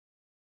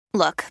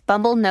Look,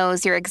 Bumble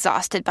knows you're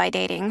exhausted by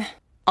dating.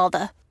 All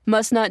the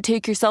must not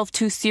take yourself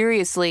too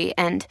seriously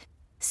and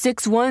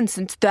 6'1"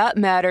 since that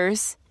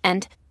matters.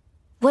 And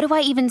what do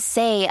I even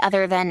say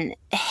other than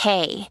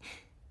hey?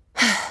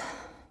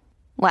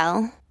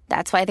 Well,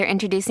 that's why they're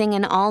introducing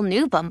an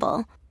all-new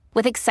Bumble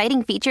with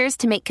exciting features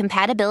to make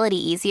compatibility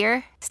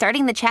easier,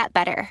 starting the chat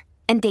better,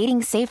 and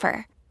dating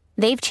safer.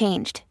 They've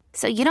changed,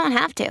 so you don't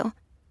have to.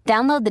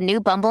 Download the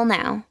new Bumble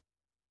now.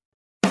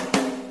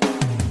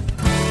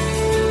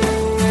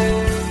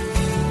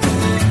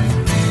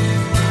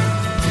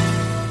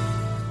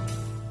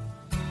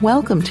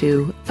 Welcome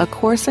to A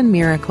Course in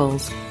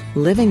Miracles,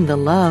 Living the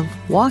Love,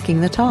 Walking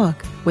the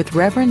Talk, with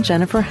Reverend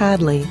Jennifer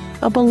Hadley,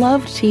 a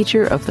beloved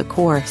teacher of the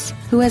Course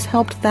who has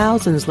helped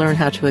thousands learn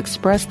how to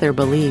express their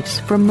beliefs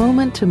from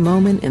moment to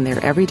moment in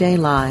their everyday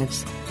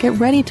lives. Get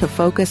ready to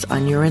focus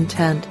on your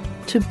intent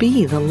to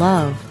be the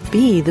love,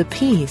 be the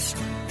peace,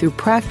 through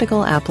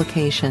practical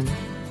application.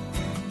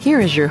 Here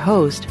is your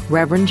host,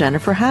 Reverend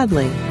Jennifer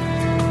Hadley.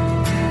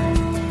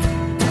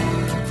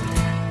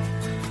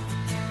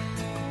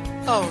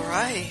 All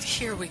right,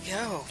 here we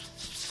go.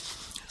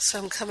 So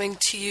I'm coming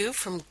to you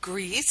from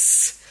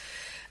Greece,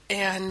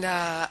 and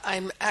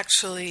I'm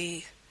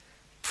actually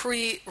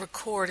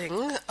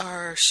pre-recording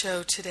our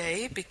show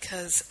today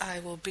because I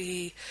will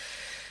be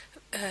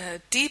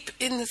deep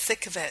in the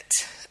thick of it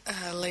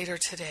later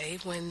today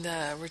when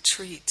the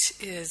retreat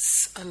is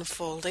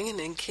unfolding. And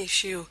in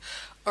case you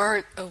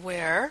aren't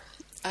aware,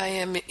 I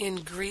am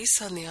in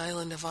Greece on the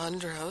island of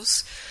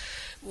Andros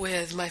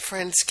with my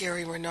friends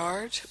Gary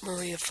Renard,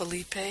 Maria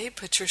Felipe,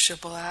 Patricia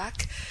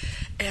Black,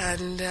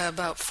 and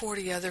about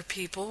 40 other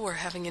people. We're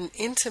having an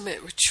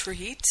intimate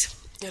retreat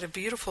at a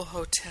beautiful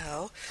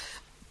hotel,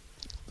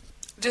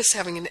 just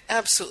having an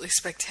absolutely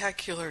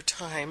spectacular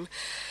time,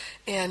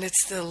 and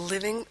it's the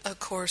Living A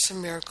Course in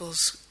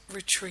Miracles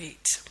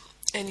retreat.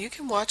 And you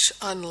can watch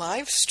on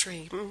live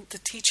stream the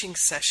teaching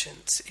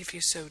sessions if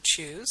you so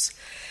choose.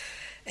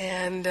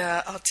 And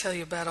I'll tell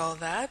you about all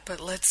that,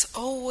 but let's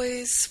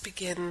always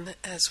begin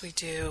as we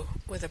do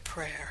with a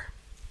prayer.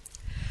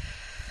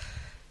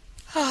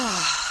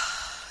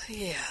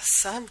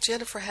 Yes, I'm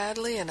Jennifer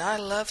Hadley and I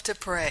love to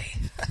pray.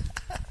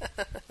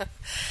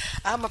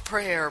 I'm a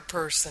prayer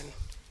person.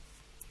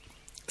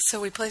 So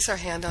we place our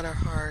hand on our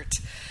heart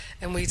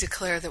and we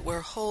declare that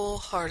we're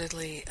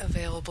wholeheartedly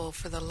available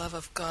for the love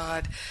of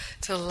God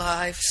to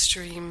live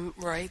stream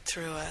right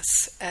through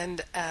us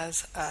and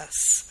as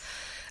us.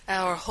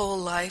 Our whole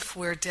life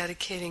we're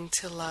dedicating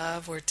to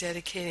love, we're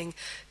dedicating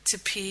to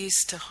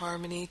peace, to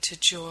harmony, to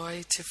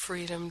joy, to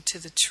freedom, to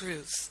the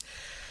truth.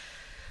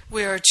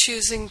 We are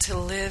choosing to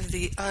live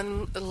the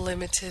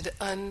unlimited,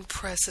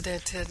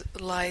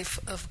 unprecedented life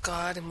of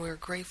God, and we're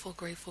grateful,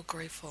 grateful,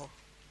 grateful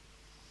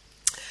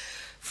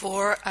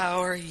for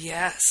our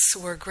yes.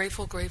 We're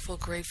grateful, grateful,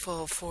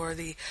 grateful for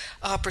the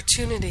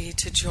opportunity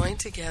to join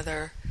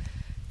together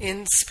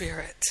in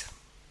spirit.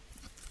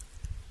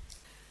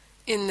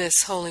 In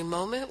this holy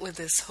moment, with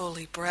this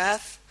holy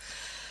breath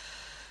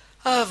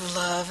of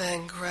love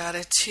and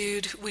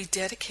gratitude, we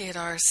dedicate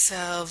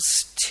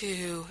ourselves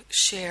to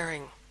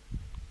sharing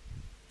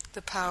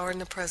the power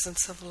and the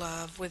presence of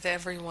love with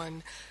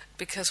everyone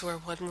because we're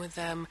one with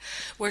them.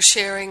 We're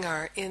sharing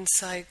our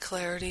insight,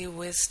 clarity,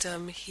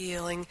 wisdom,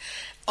 healing,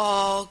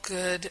 all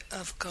good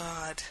of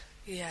God.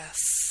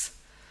 Yes.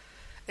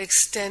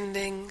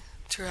 Extending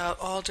throughout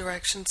all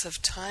directions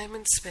of time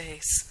and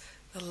space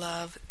the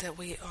love that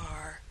we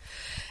are.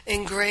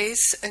 In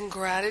grace and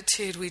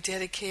gratitude, we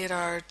dedicate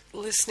our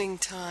listening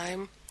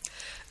time,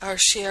 our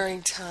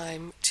sharing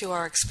time to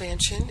our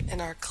expansion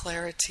and our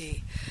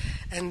clarity.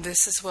 And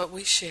this is what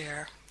we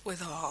share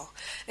with all.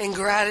 In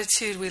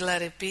gratitude, we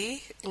let it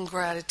be. In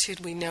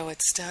gratitude, we know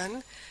it's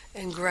done.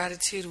 In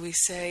gratitude, we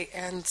say,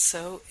 and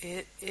so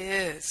it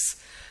is.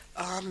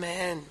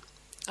 Amen.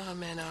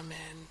 Amen,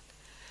 amen.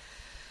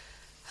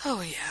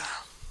 Oh, yeah.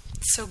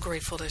 So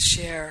grateful to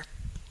share.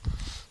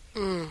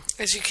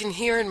 As you can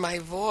hear in my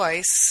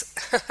voice,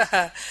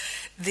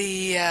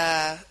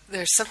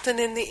 there's something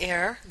in the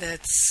air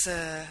that's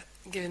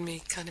giving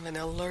me kind of an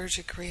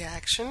allergic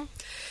reaction.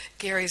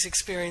 Gary's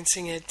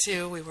experiencing it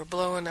too. We were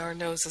blowing our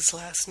noses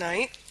last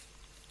night.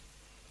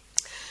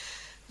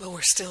 But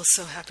we're still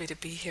so happy to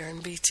be here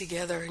and be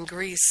together in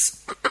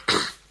Greece.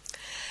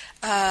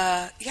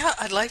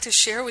 I'd like to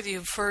share with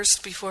you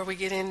first, before we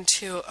get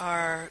into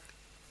our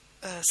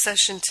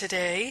session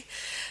today,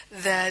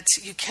 that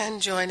you can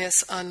join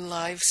us on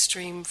live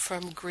stream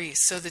from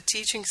Greece. So the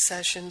teaching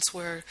sessions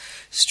we're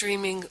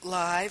streaming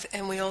live,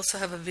 and we also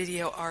have a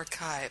video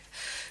archive.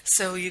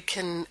 So you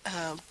can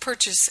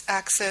purchase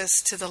access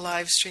to the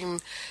live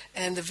stream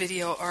and the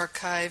video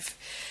archive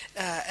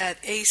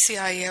at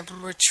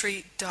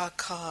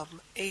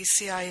acimretreat.com,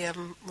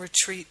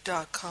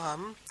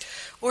 acimretreat.com,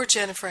 or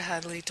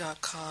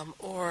jenniferhadley.com,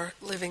 or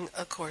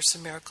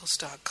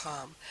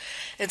livingacourseinmiracles.com.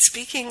 And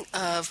speaking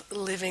of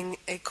Living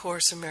a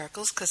Course in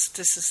Miracles, because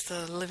this is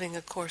the Living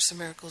a Course in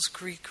Miracles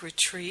Greek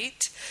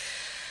retreat,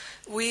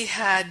 we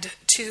had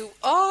 2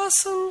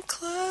 awesome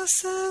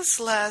classes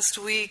last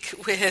week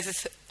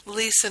with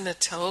Lisa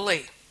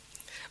Natoli.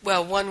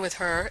 Well, one with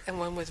her and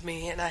one with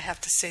me, and I have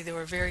to say they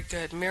were very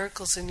good.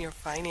 Miracles in Your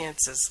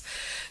Finances,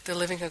 the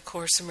Living A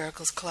Course in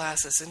Miracles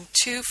classes, and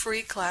 2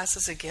 free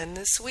classes again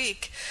this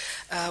week.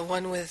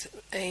 One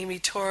with Amy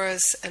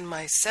Torres and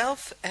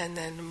myself, and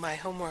then my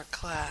homework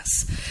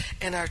class.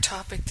 And our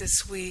topic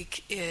this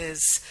week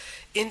is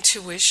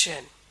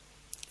intuition.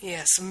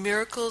 Yes,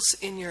 miracles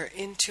in your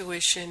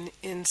intuition,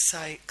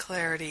 insight,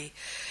 clarity.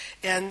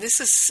 And this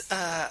is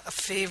a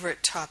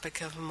favorite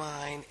topic of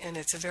mine, and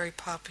it's a very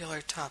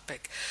popular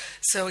topic.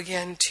 So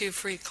again, 2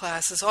 free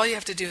classes. All you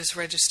have to do is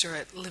register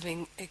at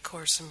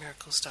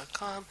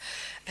livingacourseinmiracles.com,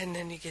 and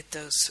then you get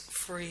those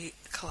free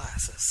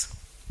classes.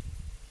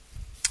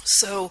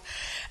 So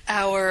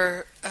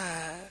our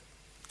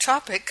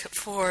topic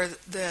for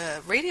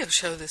the radio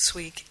show this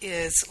week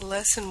is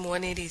Lesson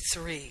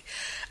 183.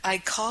 I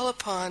call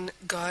upon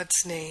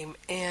God's name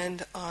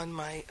and on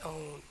my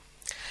own.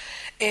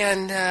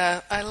 And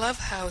I love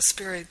how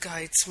Spirit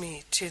guides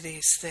me to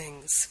these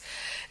things.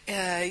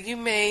 You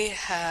may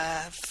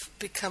have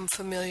become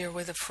familiar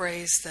with a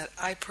phrase that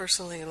I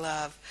personally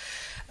love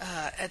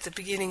at the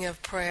beginning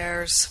of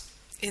prayers,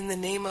 in the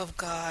name of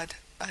God,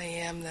 I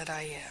am that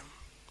I am.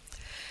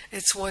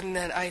 It's one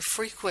that I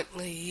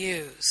frequently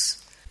use.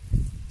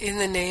 In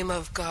the name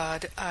of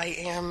God, I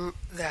am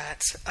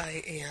that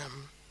I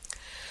am.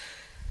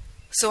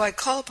 So I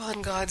call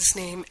upon God's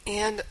name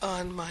and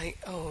on my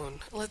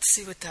own. Let's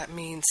see what that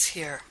means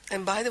here.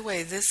 And by the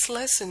way, this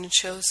lesson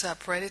shows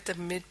up right at the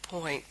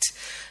midpoint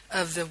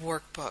of the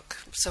workbook.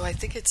 So I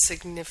think it's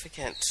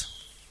significant.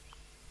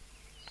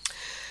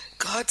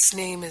 God's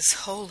name is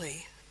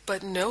holy,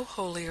 but no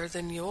holier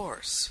than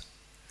yours.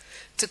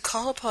 To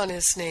call upon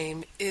His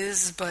name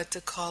is but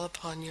to call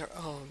upon your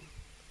own.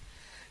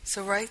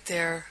 So right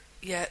there,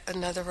 yet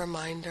another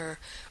reminder,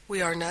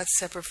 we are not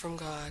separate from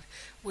God.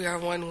 We are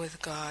one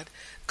with God.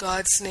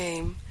 God's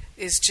name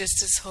is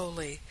just as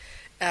holy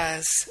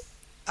as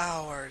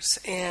ours.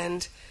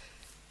 And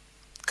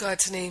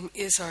God's name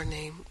is our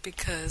name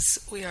because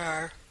we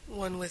are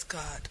one with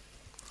God.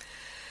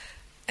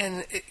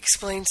 And it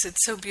explains it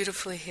so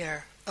beautifully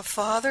here. A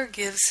father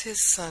gives his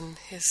son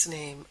his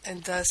name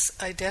and thus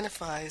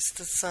identifies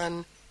the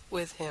son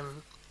with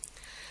him.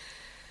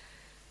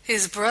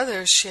 His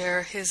brothers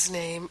share his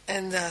name,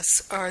 and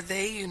thus are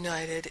they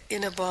united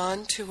in a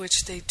bond to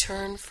which they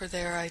turn for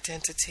their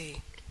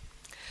identity.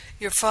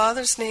 Your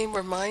Father's name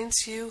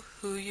reminds you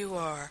who you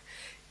are,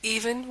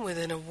 even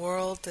within a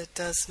world that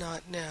does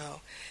not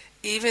know,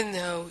 even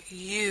though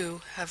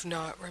you have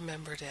not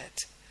remembered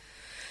it.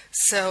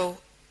 So,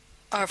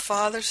 our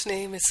Father's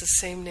name is the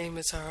same name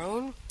as our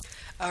own.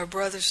 Our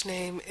brother's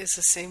name is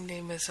the same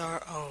name as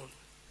our own.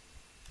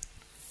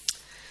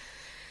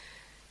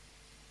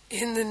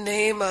 In the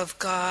name of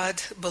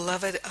God,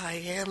 beloved, I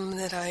am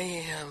that I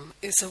am,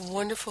 is a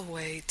wonderful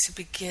way to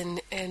begin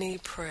any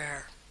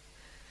prayer.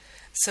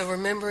 So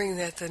remembering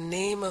that the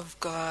name of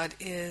God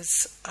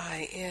is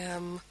I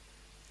am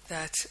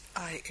that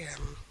I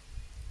am.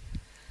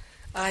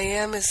 I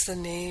am is the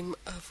name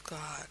of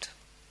God.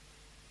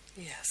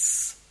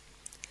 Yes.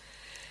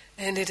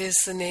 And it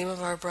is the name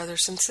of our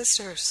brothers and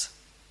sisters.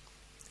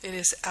 It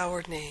is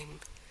our name.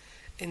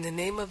 In the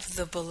name of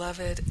the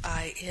beloved,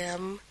 I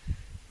am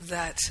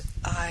that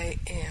I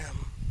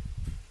am.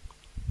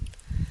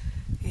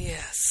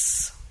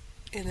 Yes.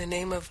 In the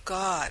name of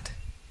God,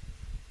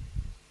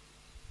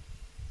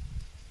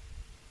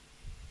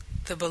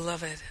 the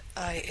beloved,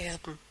 I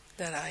am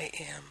that I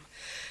am.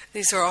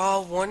 These are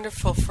all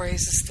wonderful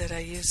phrases that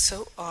I use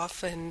so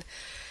often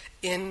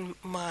in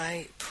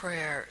my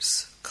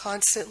prayers,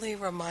 constantly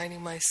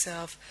reminding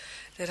myself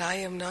that I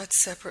am not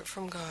separate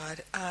from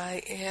God.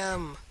 I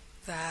am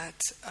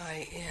that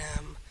I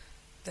am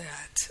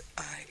that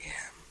I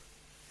am.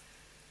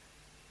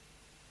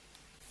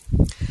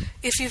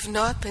 If you've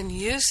not been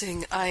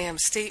using I am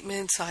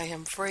statements, I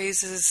am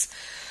phrases,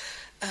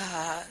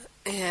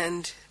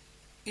 and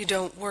you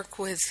don't work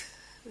with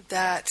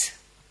that,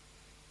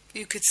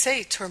 you could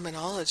say,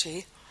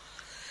 terminology,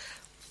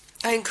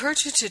 I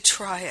encourage you to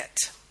try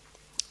it.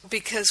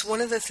 Because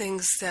one of the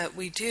things that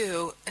we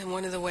do, and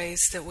one of the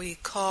ways that we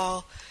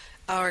call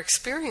our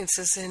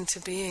experiences into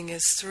being,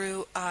 is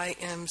through I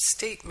am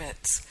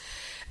statements.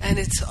 And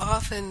it's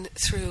often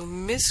through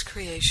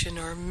miscreation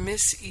or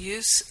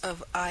misuse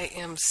of I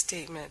am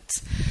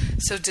statements.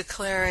 So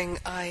declaring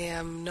I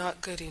am not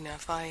good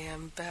enough, I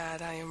am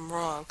bad, I am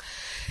wrong,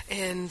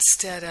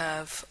 instead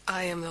of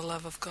I am the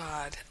love of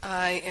God,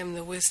 I am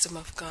the wisdom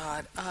of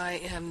God, I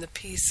am the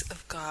peace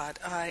of God,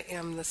 I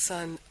am the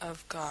Son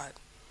of God.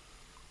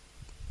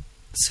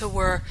 So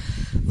we're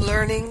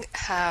learning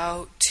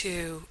how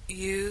to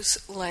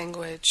use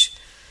language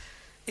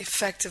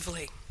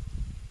effectively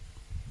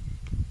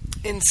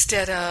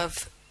instead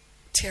of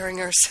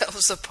tearing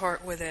ourselves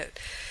apart with it.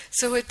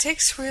 So it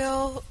takes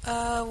real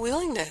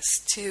willingness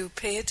to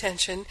pay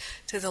attention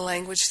to the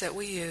language that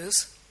we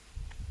use.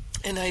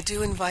 And I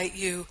do invite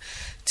you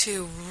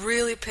to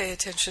really pay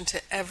attention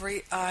to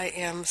every I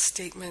am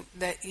statement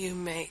that you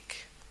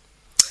make.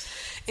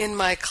 In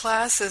my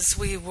classes,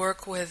 we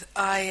work with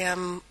I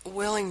am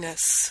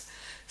willingness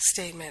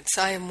statements.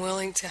 I am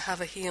willing to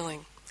have a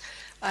healing.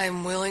 I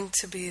am willing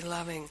to be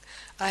loving.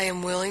 I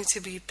am willing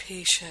to be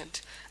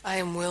patient. I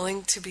am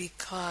willing to be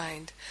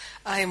kind.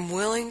 I am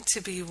willing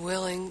to be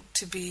willing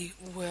to be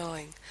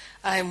willing.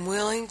 I am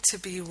willing to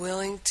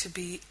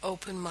be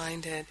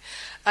open-minded.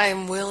 I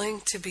am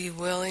willing to be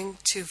willing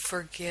to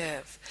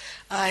forgive.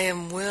 I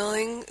am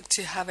willing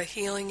to have a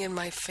healing in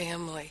my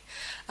family.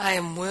 I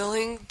am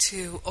willing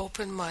to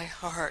open my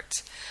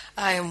heart.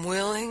 I am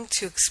willing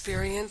to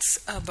experience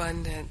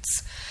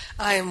abundance.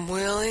 I am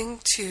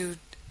willing to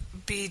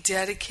be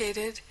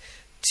dedicated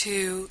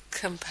to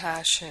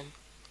compassion.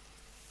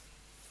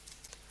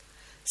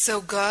 So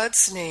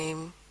God's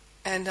name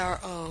and our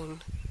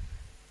own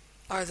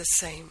are the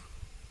same,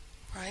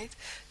 right?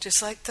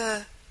 Just like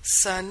the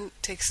son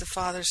takes the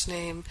father's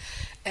name,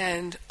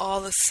 and all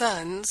the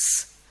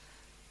sons,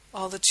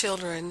 all the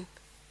children,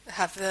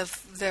 have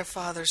their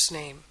father's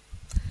name.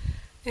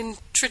 In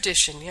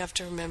tradition, you have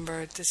to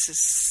remember this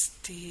is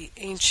the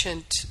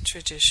ancient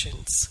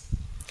traditions.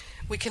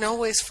 We can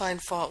always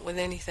find fault with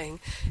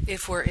anything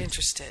if we're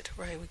interested,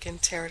 right? We can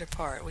tear it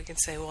apart. We can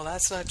say, well,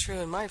 that's not true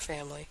in my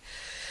family.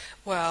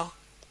 Well,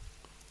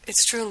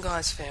 it's true in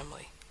God's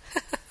family.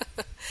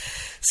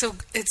 So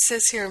it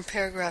says here in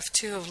paragraph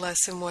 2 of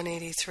lesson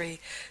 183,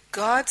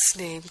 God's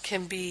name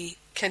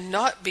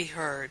cannot be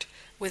heard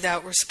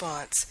without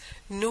response,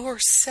 nor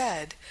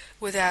said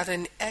without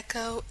an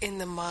echo in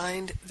the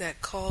mind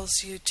that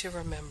calls you to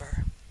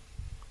remember.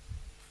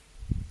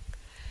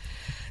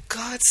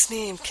 God's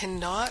name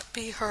cannot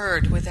be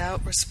heard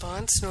without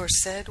response, nor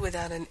said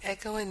without an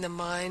echo in the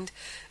mind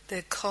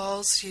that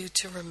calls you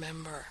to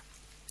remember.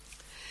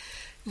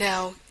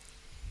 Now,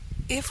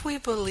 if we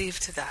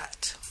believed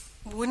that,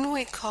 wouldn't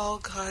we call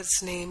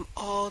God's name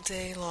all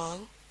day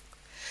long?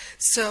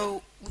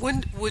 So,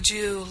 would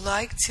you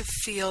like to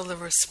feel the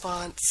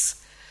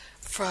response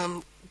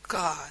from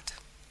God?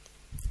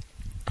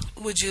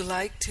 Would you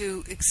like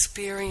to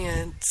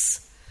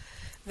experience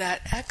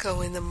that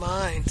echo in the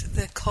mind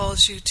that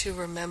calls you to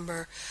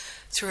remember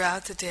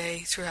throughout the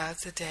day, throughout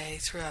the day,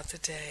 throughout the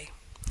day?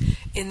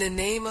 In the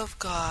name of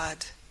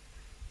God,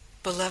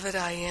 beloved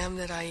I am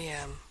that I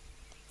am,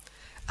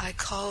 I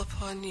call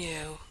upon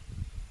you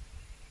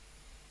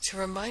to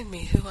remind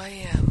me who I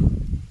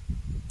am.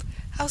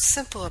 How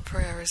simple a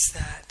prayer is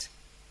that?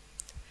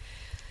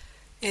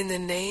 In the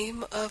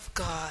name of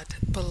God,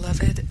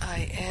 beloved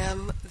I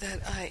am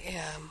that I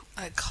am,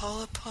 I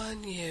call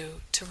upon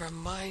you to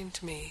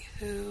remind me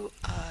who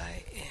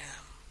I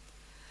am.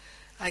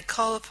 I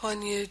call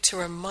upon you to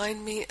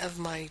remind me of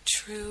my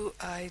true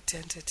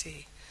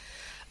identity.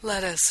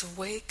 Let us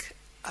wake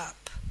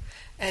up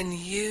and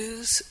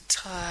use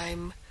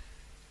time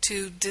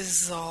to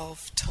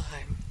dissolve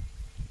time.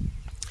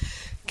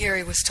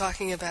 Gary was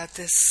talking about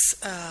this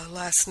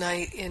last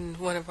night in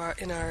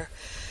our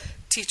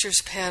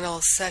teacher's panel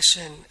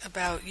session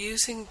about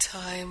using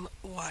time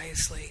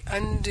wisely,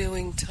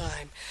 undoing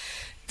time.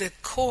 The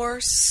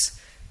Course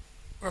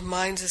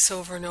reminds us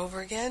over and over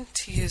again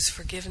to use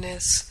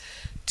forgiveness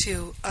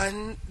to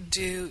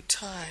undo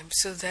time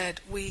so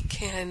that we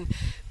can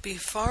be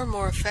far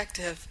more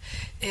effective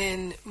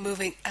in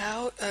moving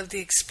out of the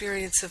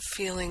experience of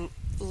feeling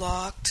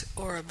locked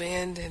or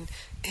abandoned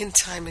in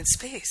time and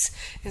space.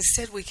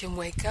 Instead, we can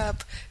wake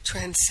up,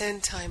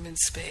 transcend time and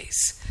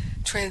space,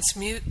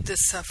 transmute the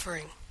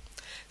suffering.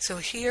 So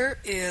here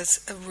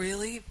is a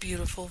really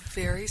beautiful,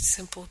 very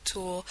simple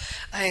tool.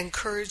 I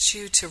encourage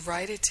you to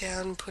write it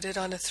down, put it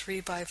on a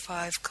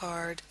 3x5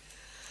 card.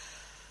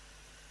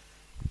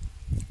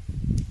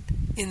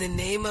 In the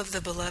name of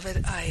the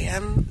beloved I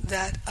am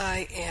that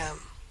I am,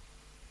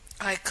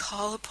 I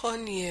call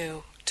upon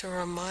you to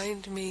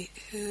remind me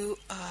who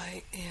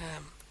I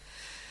am,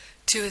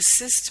 to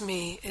assist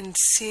me in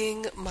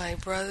seeing my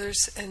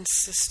brothers and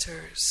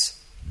sisters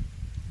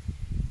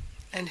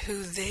and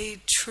who they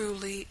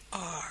truly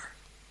are.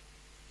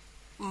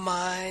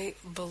 My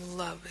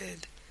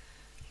beloved,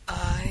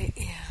 I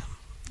am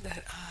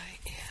that I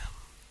am.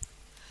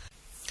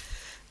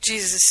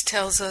 Jesus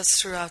tells us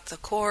throughout the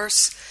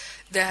Course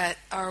that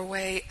our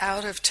way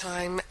out of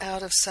time,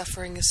 out of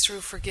suffering, is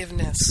through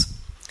forgiveness.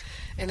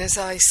 And as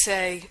I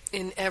say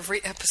in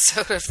every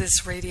episode of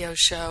this radio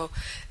show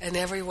and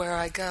everywhere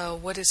I go,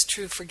 what is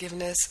true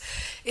forgiveness?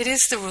 It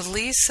is the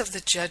release of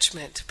the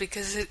judgment,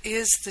 because it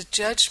is the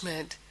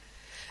judgment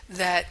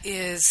that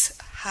is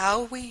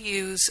how we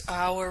use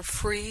our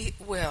free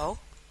will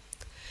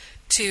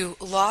to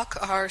lock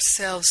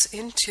ourselves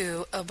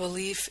into a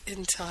belief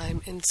in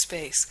time and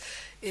space.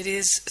 It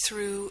is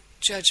through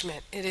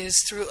judgment. It is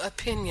through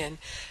opinion.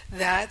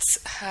 That's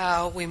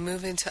how we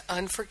move into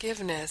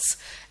unforgiveness,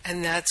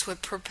 and that's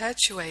what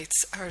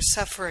perpetuates our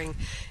suffering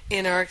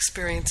in our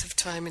experience of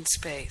time and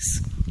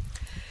space.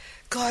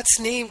 God's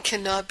name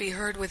cannot be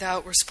heard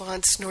without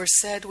response, nor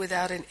said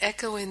without an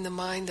echo in the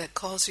mind that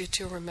calls you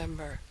to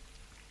remember.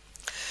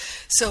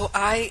 So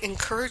I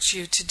encourage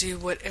you to do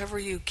whatever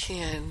you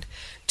can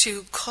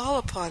to call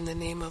upon the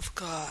name of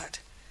God.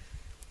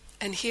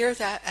 and hear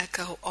that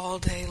echo all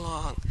day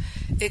long.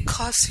 It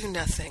costs you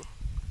nothing.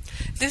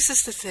 This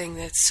is the thing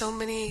that so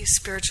many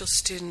spiritual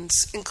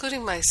students,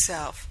 including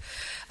myself,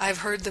 I've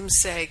heard them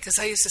say, because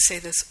I used to say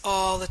this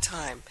all the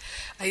time.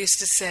 I used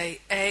to say,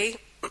 I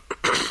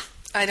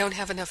don't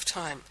have enough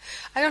time.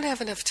 I don't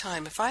have enough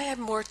time. If I had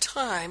more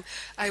time,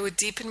 I would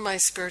deepen my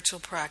spiritual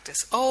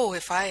practice. Oh,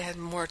 if I had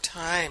more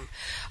time,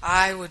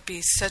 I would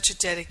be such a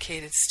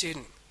dedicated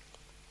student.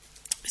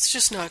 It's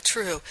just not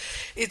true.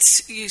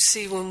 It's, you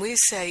see, when we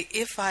say,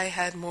 if I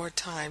had more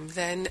time,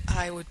 then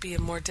I would be a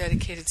more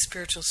dedicated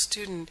spiritual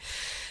student,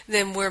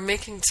 then we're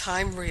making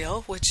time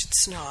real, which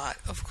it's not,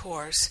 of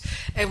course.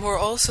 And we're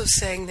also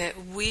saying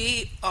that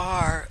we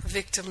are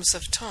victims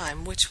of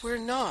time, which we're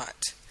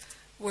not.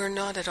 We're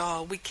not at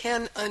all. We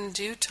can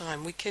undo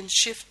time. We can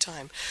shift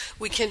time.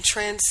 We can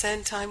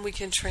transcend time. We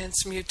can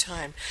transmute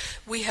time.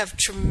 We have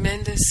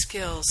tremendous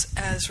skills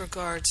as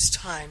regards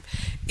time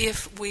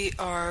if we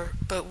are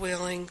but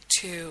willing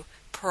to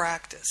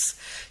practice,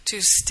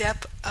 to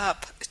step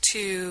up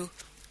to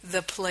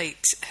the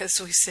plate, as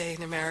we say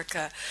in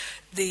America,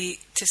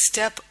 to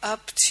step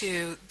up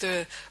to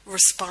the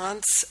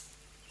response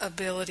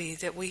ability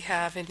that we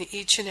have in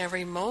each and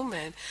every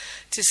moment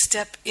to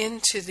step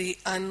into the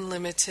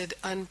unlimited,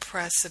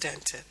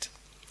 unprecedented.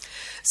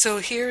 So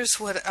here's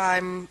what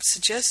I'm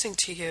suggesting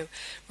to you.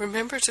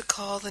 Remember to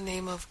call the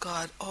name of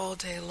God all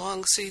day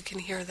long so you can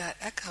hear that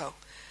echo.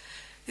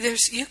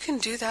 You can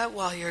do that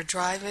while you're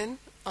driving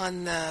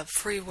on the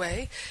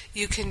freeway.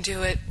 You can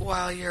do it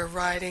while you're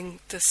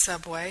riding the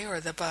subway or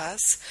the bus.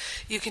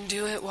 You can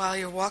do it while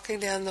you're walking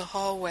down the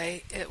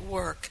hallway at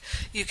work.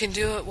 You can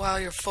do it while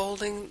you're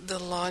folding the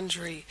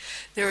laundry.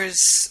 There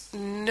is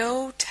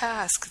no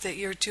task that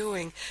you're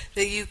doing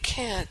that you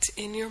can't,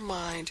 in your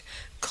mind,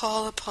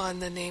 call upon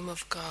the name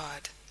of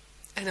God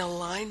and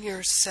align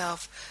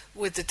yourself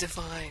with the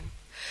divine.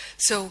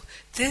 So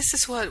this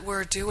is what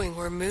we're doing.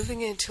 We're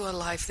moving into a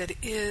life that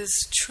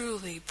is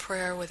truly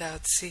prayer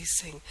without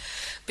ceasing.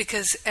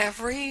 Because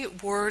every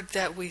word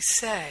that we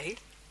say,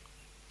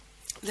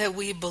 that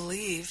we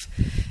believe,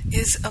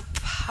 is a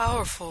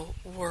powerful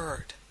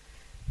word.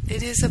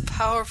 It is a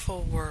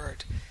powerful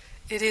word.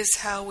 It is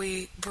how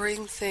we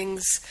bring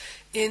things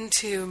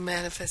into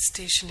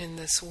manifestation in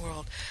this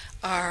world.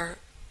 Our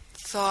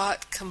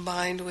thought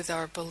combined with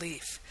our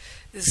belief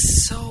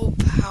is so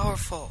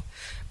powerful.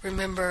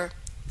 Remember,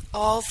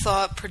 all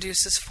thought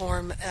produces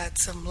form at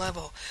some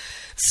level.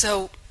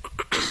 So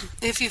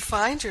if you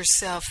find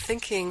yourself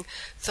thinking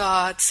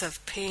thoughts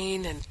of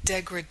pain and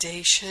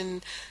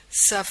degradation,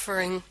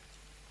 suffering,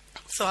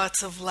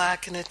 thoughts of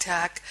lack and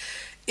attack,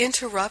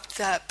 interrupt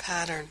that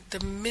pattern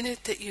the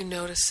minute that you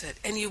notice it.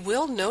 And you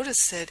will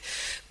notice it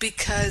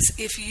because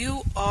if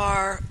you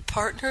are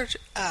partnered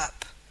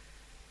up,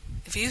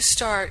 if you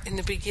start in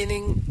the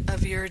beginning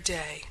of your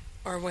day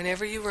or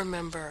whenever you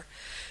remember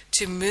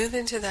to move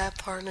into that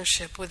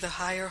partnership with the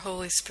higher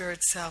Holy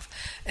Spirit self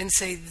and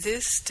say,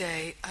 this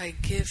day I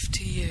give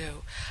to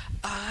you.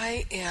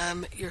 I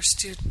am your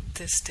student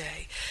this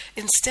day.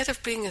 Instead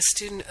of being a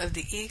student of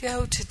the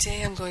ego,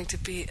 today I'm going to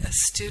be a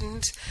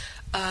student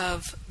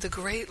of the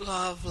great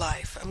law of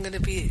life. I'm going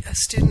to be a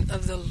student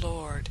of the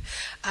Lord.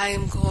 I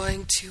am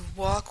going to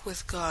walk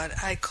with God.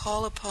 I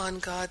call upon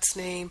God's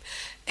name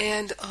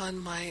and on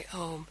my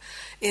own.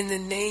 In the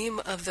name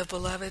of the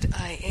beloved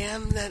I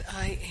am that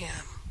I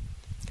am.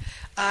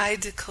 I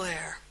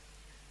declare,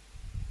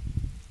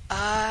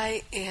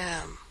 I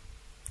am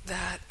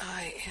that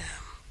I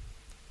am.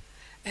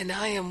 And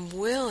I am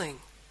willing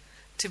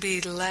to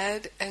be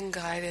led and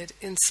guided,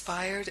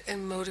 inspired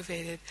and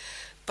motivated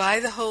by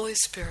the Holy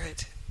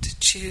Spirit to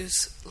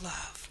choose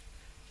love.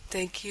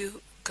 Thank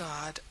you,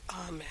 God.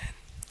 Amen.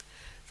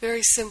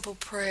 Very simple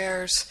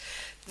prayers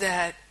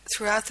that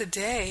throughout the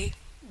day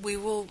we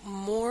will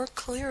more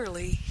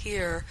clearly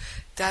hear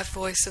that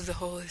voice of the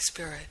Holy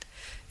Spirit.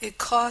 It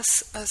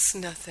costs us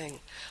nothing.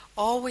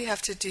 All we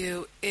have to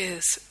do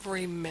is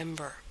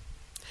remember.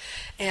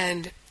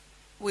 And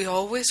we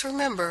always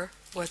remember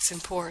what's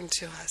important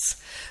to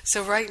us.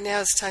 So right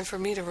now it's time for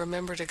me to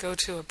remember to go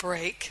to a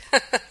break.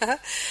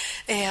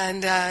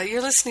 And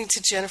you're listening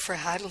to Jennifer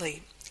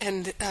Hadley.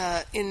 And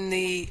in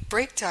the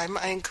break time,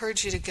 I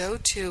encourage you to go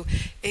to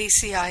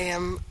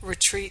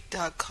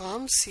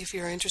acimretreat.com, see if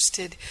you're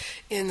interested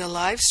in the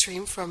live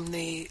stream from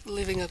the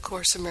Living A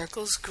Course in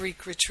Miracles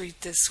Greek Retreat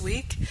this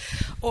week.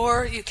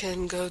 Or you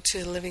can go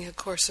to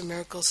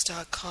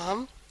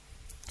livingacourseinmiracles.com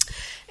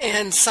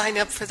and sign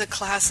up for the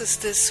classes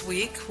this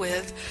week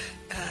with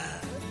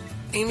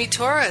Amy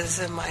Torres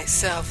and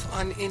myself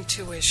on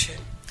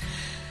intuition.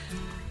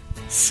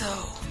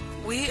 So,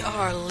 we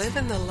are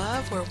living the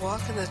love, we're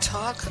walking the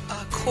talk,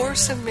 A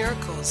Course in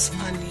Miracles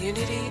on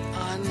Unity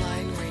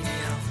Online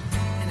Radio.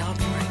 And I'll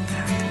be right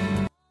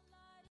back.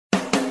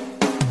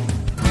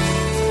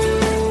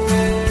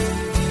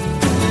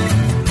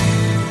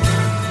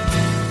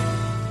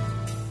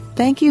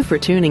 Thank you for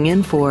tuning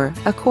in for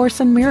A Course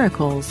in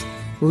Miracles,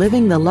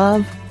 Living the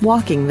Love,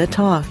 Walking the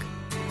Talk.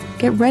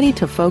 Get ready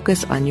to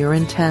focus on your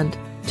intent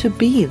to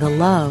be the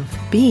love,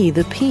 be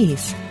the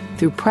peace,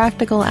 through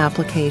practical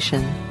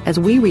application as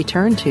we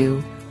return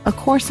to A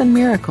Course in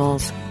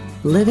Miracles,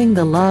 Living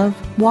the Love,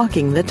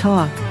 Walking the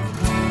Talk.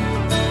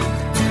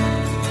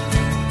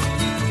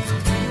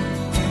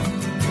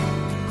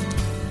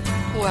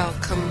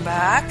 Welcome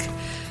back.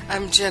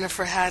 I'm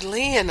Jennifer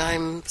Hadley, and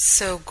I'm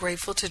so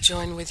grateful to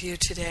join with you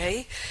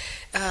today.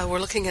 We're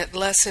looking at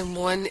Lesson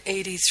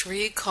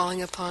 183,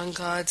 Calling Upon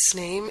God's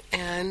Name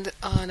and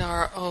on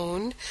Our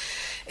Own.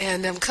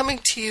 And I'm coming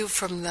to you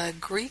from the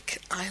Greek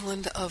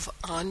island of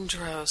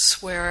Andros,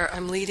 where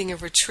I'm leading a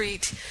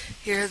retreat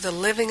here, the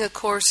Living A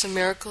Course in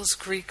Miracles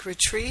Greek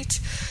Retreat,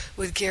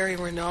 with Gary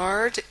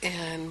Renard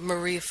and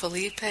Maria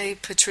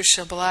Felipe,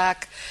 Patricia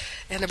Black,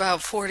 and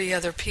about 40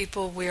 other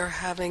people. We are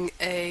having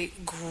a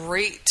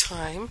great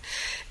time,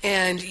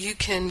 and you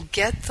can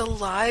get the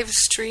live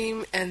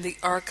stream and the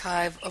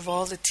archive of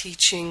all the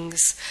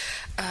teachings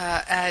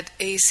at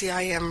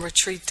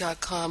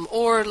acimretreat.com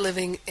or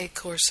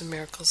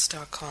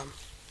livingacourseofmiracles.com.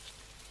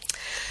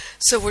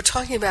 So we're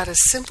talking about a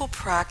simple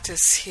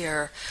practice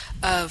here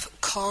of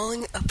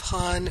calling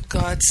upon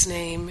God's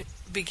name,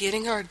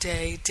 beginning our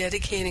day,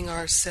 dedicating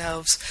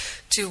ourselves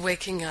to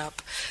waking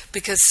up,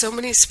 because so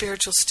many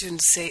spiritual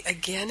students say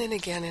again and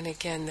again and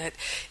again that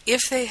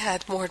if they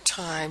had more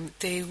time,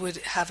 they would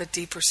have a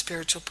deeper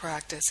spiritual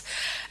practice.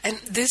 And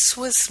this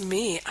was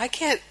me. I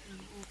can't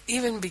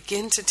even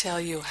begin to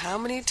tell you how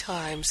many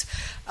times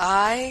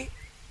I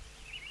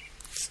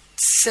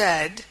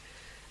said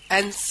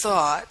and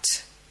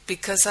thought,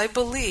 because I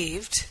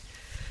believed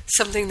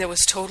something that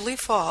was totally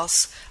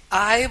false,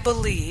 I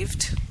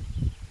believed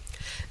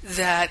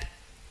that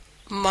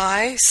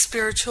my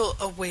spiritual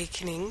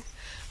awakening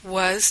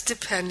was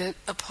dependent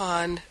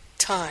upon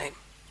time.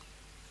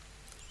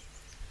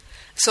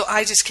 So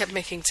I just kept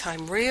making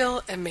time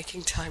real and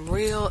making time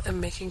real and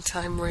making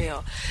time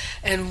real.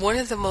 And one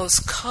of the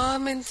most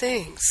common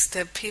things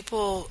that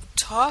people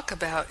talk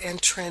about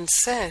and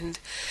transcend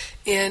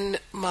in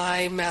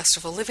my Master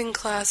of a Living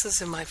classes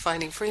and my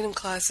Finding Freedom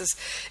classes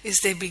is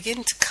they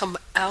begin to come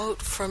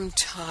out from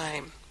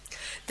time.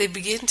 They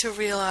begin to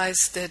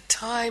realize that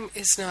time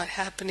is not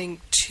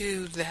happening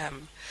to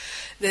them,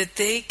 that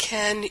they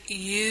can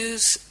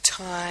use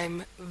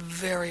time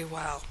very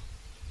well.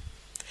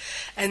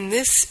 And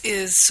this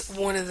is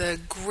one of the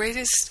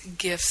greatest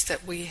gifts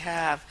that we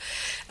have.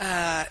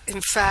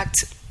 In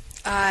fact,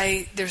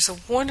 there's a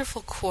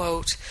wonderful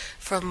quote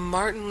from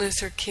Martin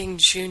Luther King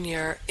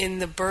Jr. in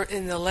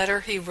the letter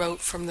he wrote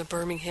from the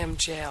Birmingham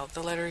jail,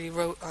 the letter he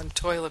wrote on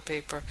toilet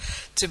paper.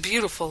 It's a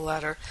beautiful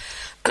letter.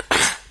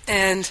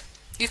 And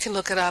you can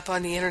look it up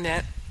on the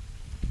internet.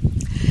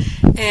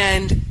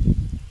 And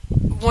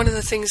one of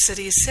the things that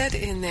he said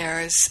in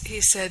there is,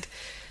 he said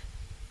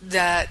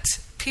that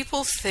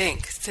people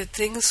think that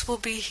things will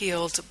be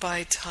healed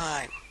by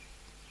time.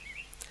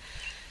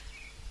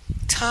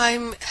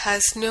 Time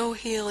has no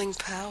healing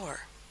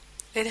power.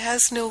 It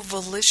has no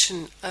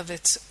volition of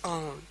its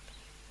own.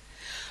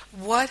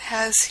 What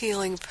has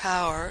healing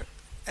power,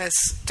 as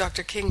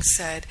Dr. King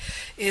said,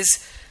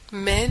 is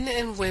men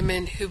and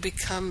women who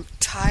become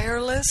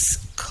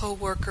tireless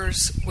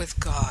co-workers with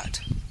God.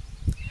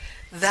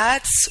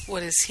 That's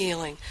what is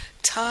healing.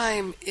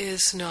 Time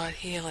is not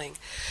healing.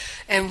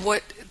 And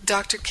what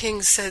Dr.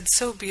 King said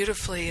so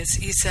beautifully is,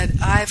 he said,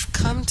 I've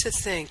come to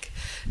think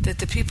that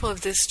the people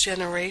of this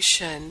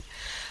generation,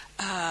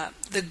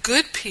 the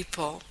good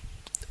people,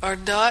 are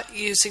not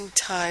using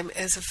time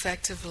as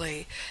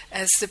effectively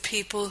as the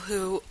people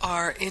who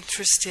are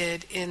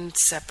interested in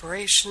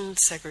separation,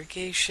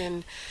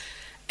 segregation,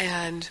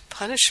 and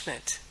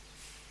punishment,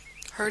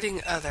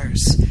 hurting others,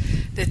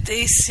 that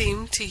they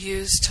seem to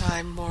use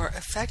time more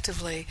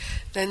effectively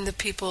than the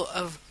people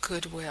of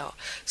goodwill.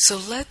 So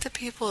let the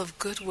people of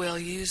goodwill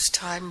use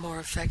time more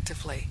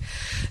effectively.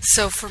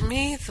 So for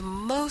me, the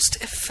most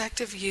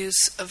effective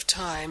use of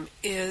time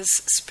is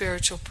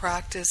spiritual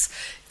practice.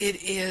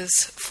 It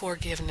is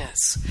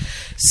forgiveness.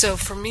 So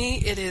for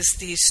me, it is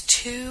these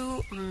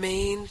two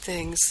main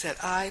things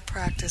that I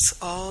practice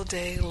all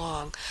day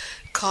long.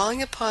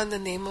 Calling upon the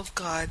name of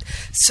God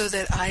so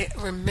that I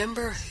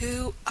remember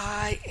who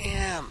I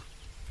am,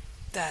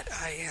 that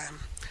I am.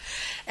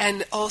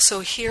 And also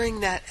hearing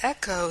that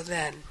echo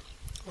then,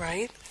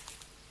 right?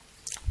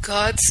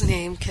 God's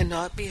name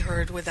cannot be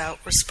heard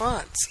without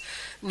response,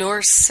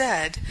 nor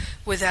said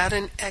without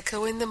an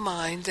echo in the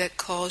mind that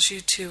calls you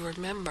to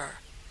remember.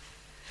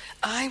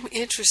 I'm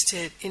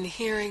interested in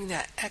hearing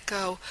that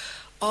echo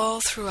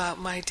all throughout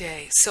my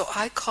day. So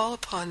I call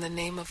upon the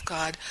name of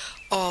God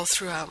all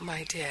throughout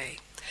my day.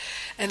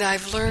 And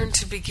I've learned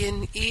to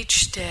begin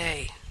each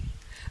day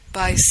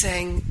by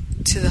saying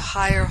to the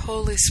higher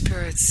Holy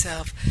Spirit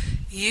self,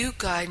 you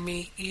guide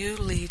me, you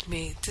lead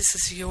me, this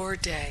is your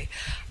day.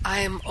 I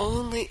am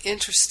only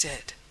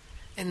interested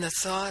in the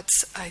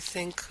thoughts I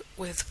think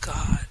with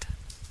God.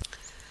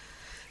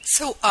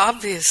 So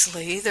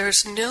obviously,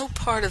 there's no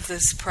part of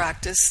this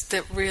practice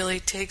that really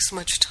takes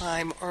much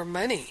time or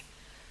money.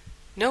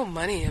 No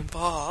money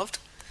involved.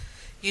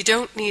 You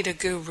don't need a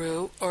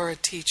guru or a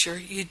teacher.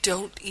 You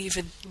don't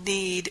even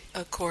need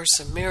A Course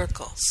in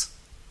Miracles.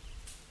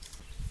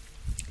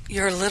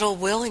 Your little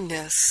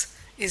willingness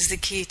is the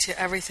key to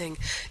everything.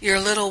 Your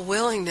little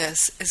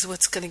willingness is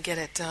what's going to get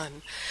it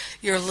done.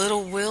 Your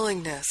little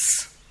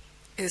willingness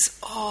is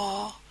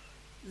all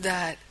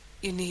that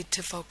you need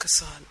to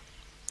focus on.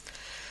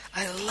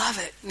 I love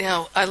it.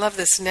 Now, I love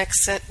this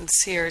next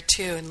sentence here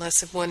too in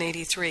Lesson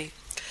 183.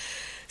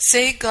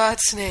 Say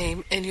God's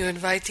name and you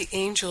invite the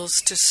angels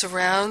to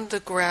surround the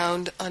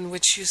ground on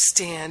which you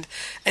stand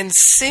and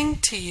sing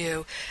to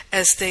you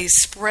as they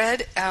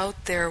spread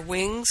out their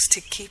wings to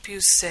keep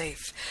you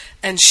safe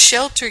and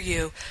shelter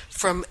you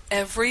from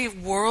every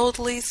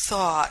worldly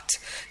thought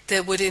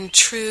that would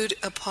intrude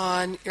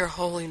upon your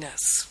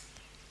holiness.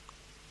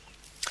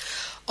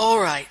 All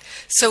right,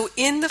 so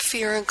in the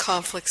fear and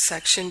conflict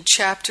section,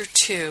 chapter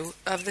 2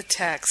 of the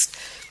text,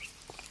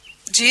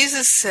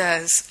 Jesus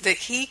says that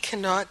he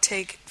cannot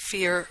take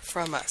fear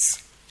from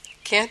us.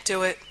 Can't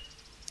do it.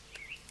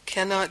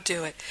 Cannot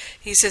do it.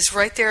 He says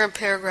right there in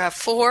paragraph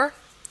 4,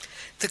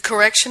 the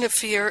correction of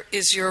fear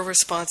is your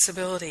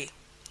responsibility.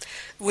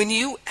 When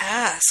you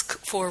ask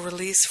for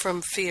release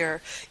from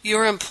fear,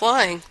 you're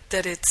implying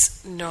that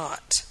it's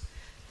not.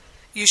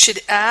 You should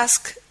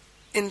ask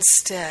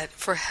instead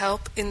for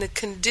help in the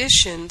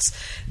conditions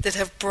that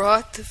have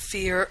brought the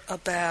fear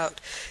about.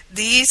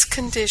 These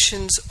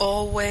conditions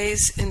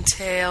always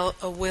entail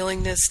a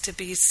willingness to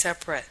be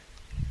separate.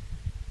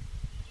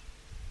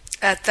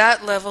 At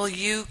that level,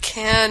 you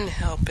can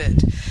help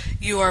it.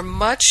 You are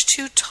much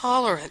too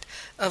tolerant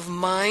of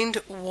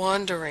mind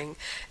wandering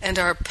and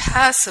are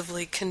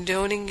passively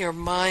condoning your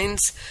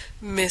mind's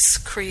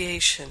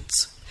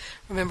miscreations.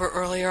 Remember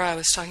earlier I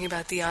was talking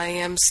about the I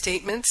am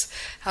statements,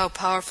 how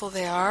powerful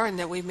they are, and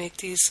that we make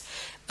these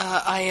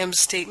I am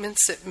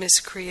statements that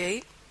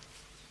miscreate.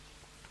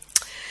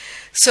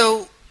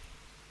 So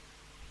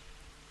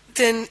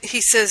then he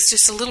says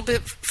just a little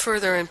bit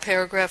further in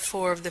paragraph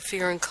 4 of the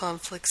fear and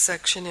conflict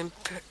section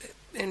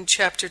in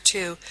chapter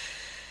 2,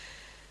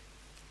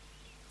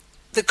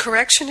 the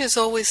correction is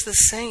always the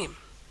same.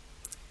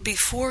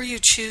 Before you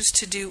choose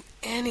to do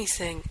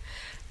anything,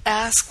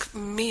 ask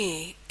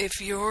me if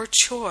your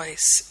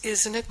choice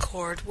is in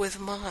accord with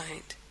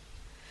mine.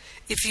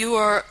 If you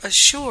are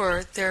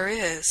assured there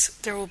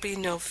will be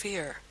no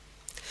fear.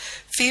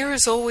 Fear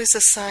is always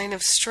a sign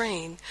of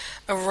strain,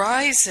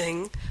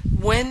 arising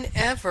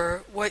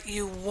whenever what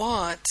you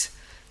want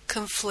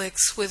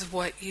conflicts with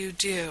what you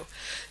do.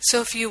 So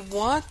if you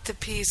want the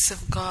peace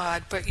of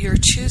God, but you're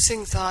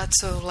choosing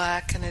thoughts of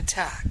lack and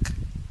attack,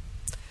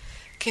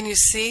 can you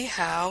see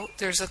how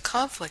there's a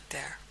conflict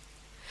there?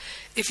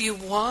 If you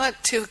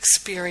want to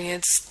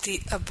experience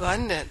the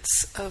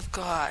abundance of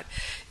God,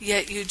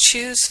 yet you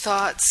choose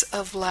thoughts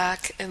of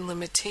lack and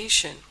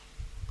limitation,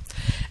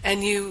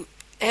 and you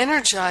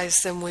energize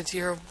them with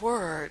your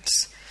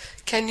words,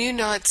 can you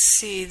not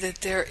see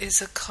that there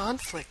is a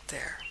conflict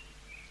there?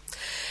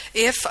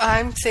 If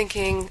I'm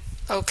thinking,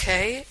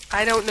 okay,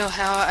 I don't know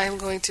how I'm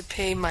going to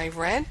pay my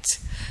rent,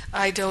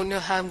 I don't know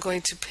how I'm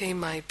going to pay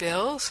my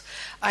bills,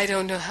 I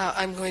don't know how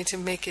I'm going to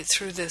make it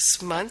through this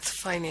month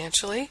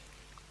financially,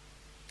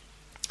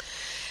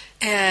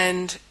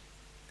 and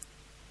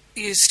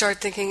you start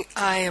thinking,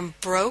 I am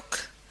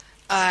broke,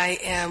 I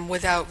am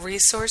without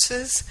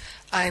resources,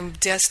 I'm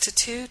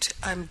destitute,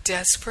 I'm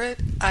desperate,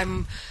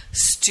 I'm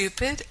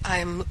stupid,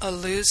 I'm a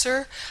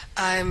loser,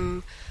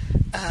 I'm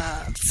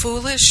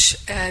foolish,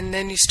 and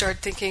then you start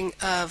thinking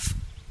of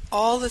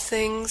all the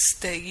things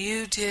that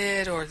you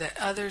did or that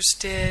others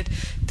did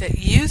that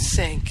you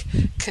think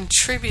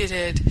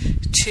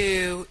contributed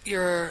to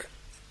your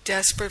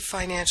desperate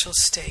financial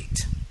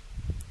state.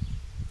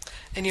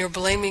 And you're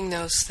blaming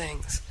those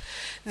things.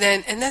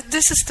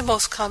 This is the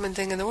most common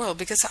thing in the world,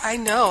 because I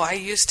know I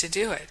used to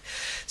do it.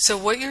 So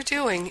what you're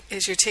doing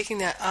is you're taking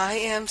that I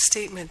am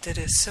statement that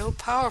is so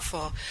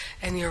powerful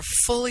and you're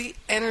fully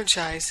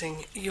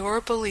energizing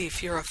your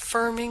belief. You're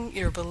affirming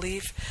your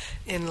belief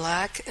in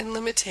lack and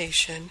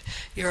limitation.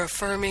 You're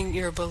affirming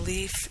your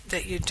belief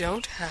that you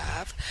don't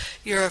have.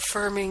 You're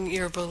affirming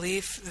your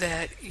belief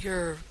that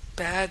you're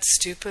bad,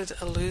 stupid,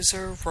 a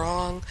loser,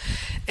 wrong,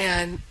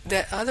 and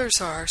that others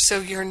are. So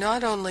you're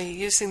not only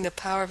using the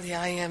power of the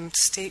I am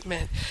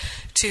statement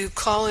to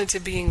call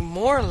into being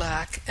more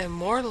lack and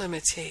more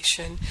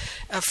limitation,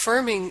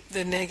 affirming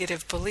the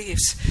negative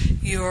beliefs,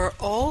 you're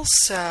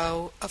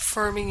also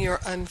affirming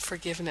your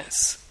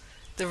unforgiveness,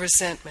 the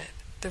resentment,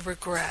 the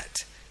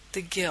regret,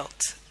 the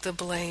guilt, the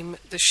blame,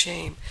 the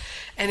shame.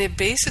 And it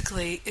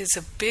basically is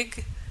a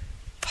big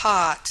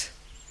pot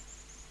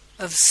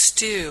of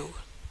stew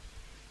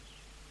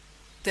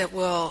that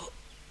will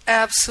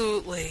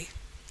absolutely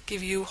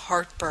give you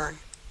heartburn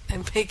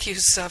and make you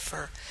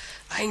suffer.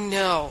 I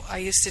know, I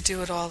used to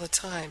do it all the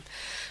time.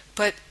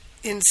 But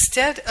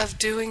instead of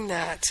doing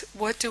that,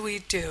 what do?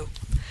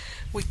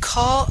 We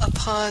call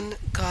upon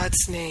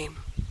God's name.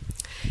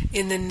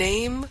 In the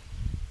name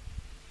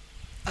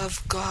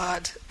of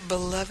God,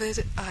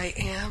 beloved, I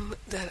am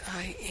that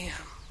I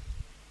am.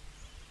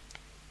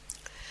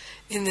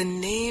 In the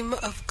name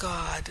of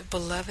God,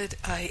 beloved,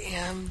 I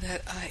am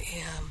that I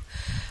am.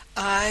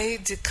 I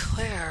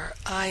declare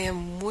I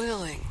am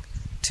willing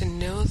to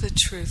know the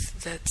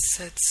truth that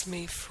sets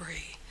me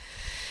free.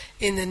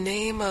 In the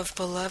name of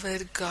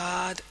beloved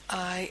God,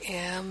 I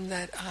am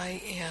that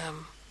I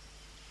am.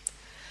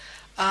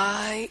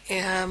 I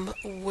am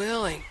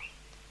willing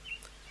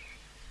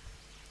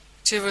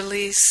to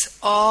release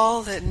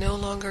all that no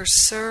longer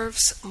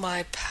serves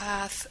my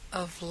path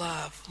of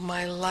love,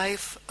 my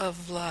life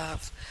of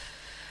love.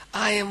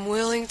 I am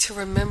willing to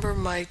remember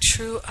my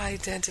true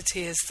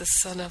identity as the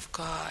Son of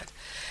God,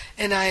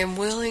 and I am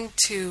willing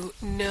to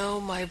know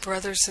my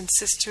brothers and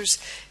sisters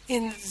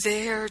in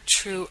their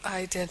true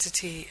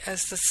identity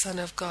as the Son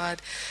of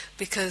God,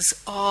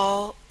 because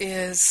all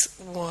is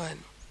one.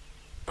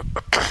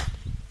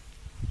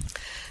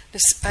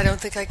 I don't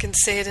think I can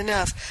say it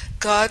enough.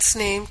 God's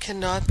name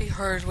cannot be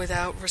heard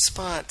without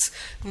response,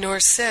 nor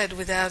said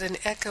without an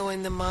echo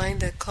in the mind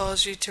that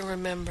calls you to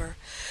remember.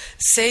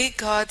 Say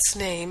God's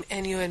name,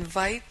 and you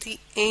invite the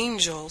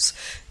angels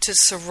to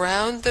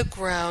surround the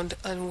ground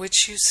on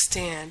which you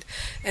stand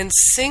and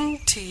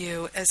sing to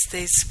you as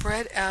they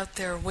spread out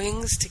their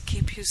wings to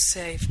keep you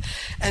safe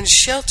and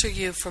shelter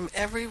you from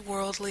every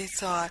worldly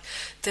thought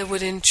that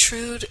would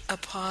intrude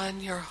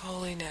upon your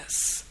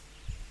holiness.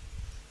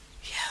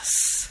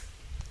 Yes.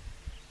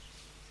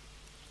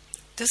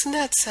 Doesn't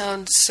that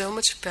sound so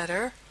much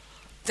better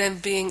than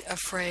being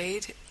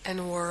afraid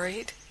and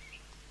worried?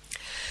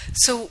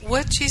 So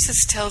what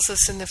Jesus tells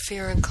us in the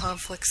fear and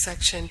conflict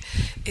section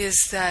is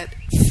that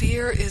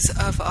fear is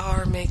of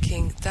our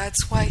making.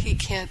 That's why he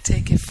can't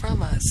take it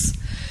from us.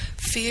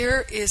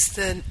 Fear is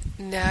the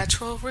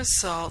natural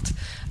result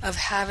of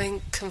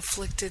having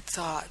conflicted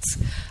thoughts.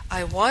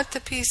 I want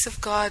the peace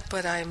of God,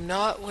 but I am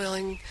not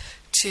willing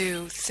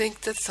to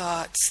think the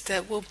thoughts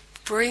that will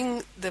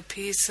bring the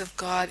peace of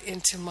God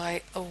into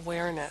my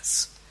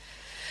awareness.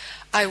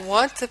 I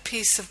want the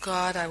peace of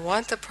God, I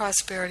want the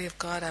prosperity of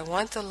God, I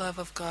want the love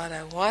of God,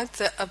 I want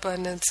the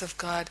abundance of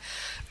God,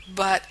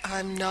 but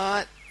I'm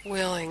not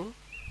willing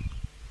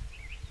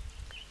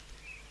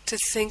to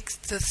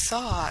think the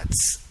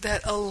thoughts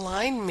that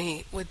align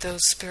me with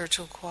those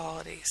spiritual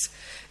qualities.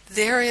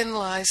 Therein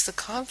lies the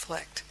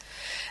conflict.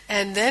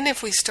 And then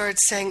if we start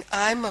saying,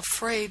 I'm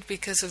afraid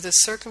because of the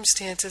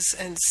circumstances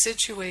and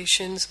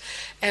situations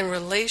and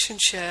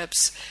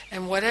relationships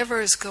and whatever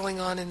is going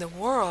on in the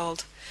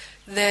world,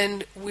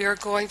 then we're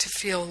going to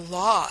feel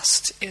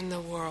lost in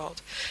the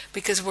world,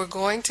 because we're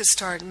going to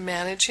start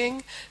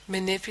managing,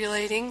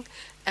 manipulating,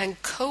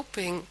 and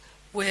coping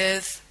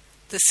with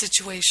the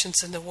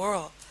situations in the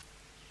world.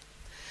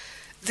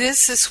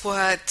 This is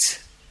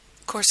what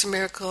Course in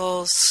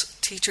Miracles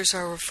teachers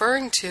are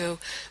referring to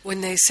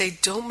when they say,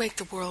 don't make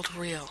the world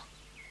real.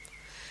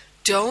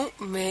 Don't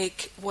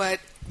make what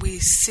we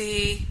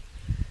see,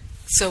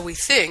 so we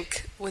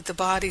think, with the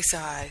body's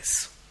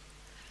eyes.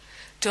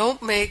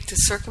 Don't make the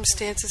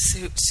circumstances,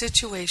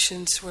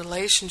 situations,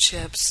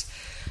 relationships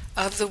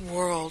of the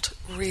world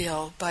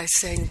real by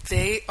saying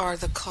they are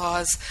the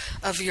cause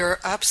of your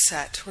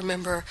upset.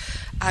 Remember,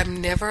 I'm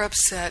never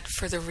upset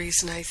for the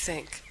reason I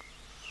think.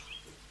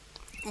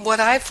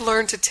 What I've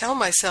learned to tell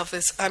myself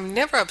is, I'm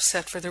never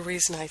upset for the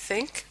reason I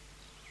think.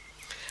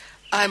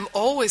 I'm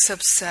always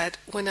upset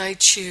when I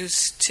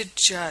choose to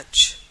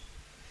judge.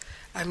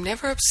 I'm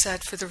never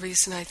upset for the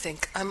reason I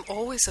think. I'm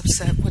always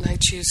upset when I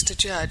choose to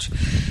judge.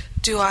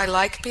 Do I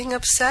like being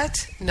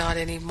upset? Not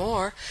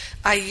anymore.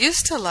 I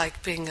used to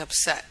like being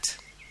upset.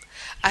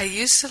 I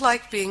used to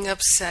like being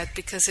upset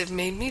because it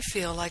made me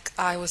feel like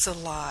I was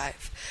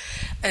alive.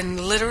 And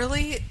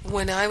literally,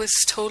 when I was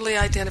totally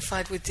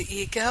identified with the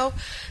ego,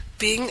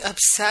 being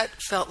upset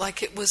felt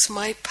like it was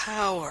my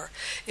power.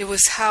 It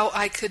was how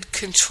I could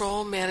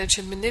control, manage,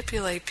 and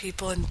manipulate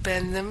people and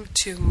bend them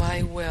to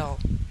my will.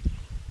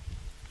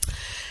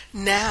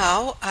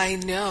 Now I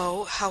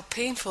know how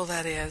painful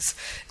that is.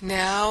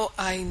 Now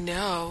I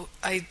know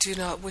I do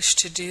not wish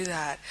to do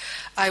that.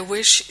 I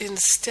wish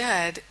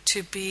instead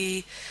to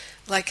be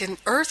like an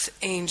earth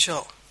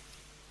angel.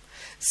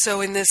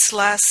 So in this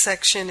last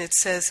section it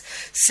says,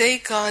 say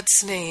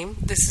God's name.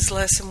 This is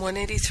lesson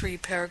 183,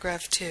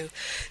 paragraph 2.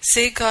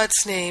 Say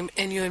God's name,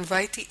 and you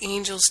invite the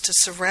angels to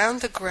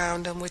surround the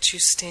ground on which you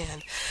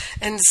stand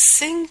and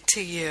sing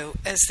to you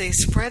as they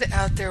spread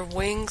out their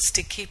wings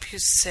to keep you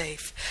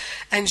safe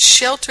and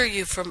shelter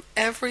you from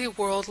every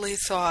worldly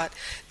thought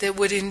that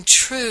would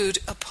intrude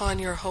upon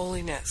your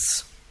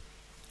holiness.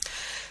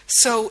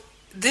 So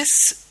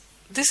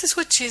this is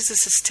what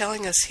Jesus is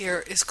telling us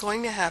here is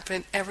going to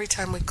happen every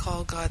time we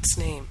call God's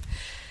name.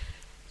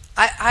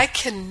 I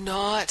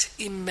cannot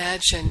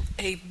imagine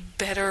a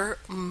better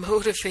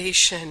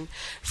motivation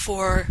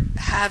for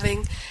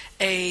having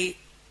a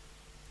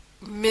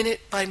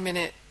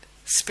minute-by-minute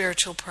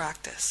spiritual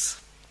practice.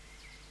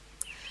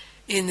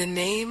 In the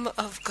name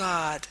of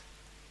God,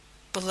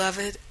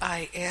 beloved,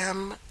 I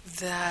am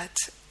that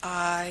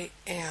I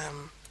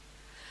am.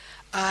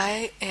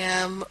 I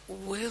am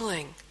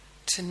willing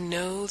to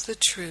know the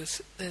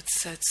truth that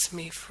sets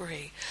me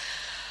free.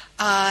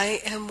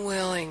 I am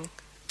willing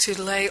to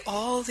lay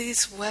all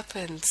these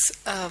weapons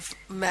of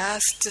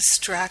mass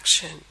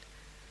distraction,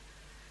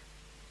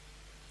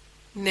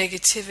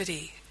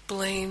 negativity,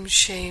 blame,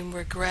 shame,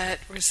 regret,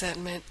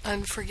 resentment,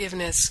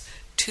 unforgiveness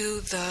to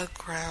the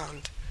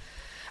ground.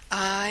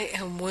 I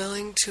am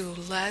willing to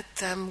let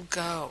them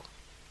go.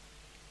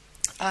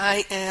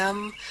 I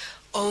am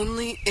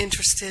only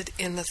interested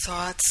in the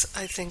thoughts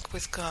I think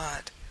with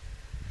God.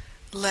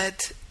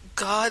 Let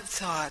God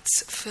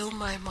thoughts fill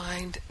my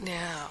mind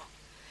now.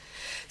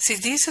 See,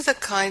 these are the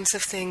kinds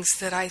of things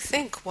that I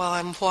think while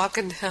I'm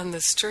walking down the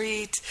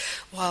street,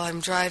 while I'm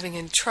driving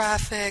in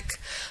traffic,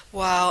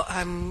 while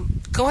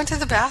I'm going to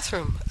the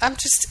bathroom. I'm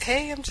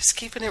just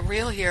keeping it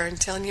real here and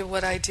telling you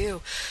what I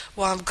do.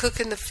 While I'm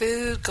cooking the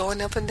food,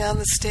 going up and down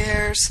the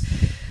stairs,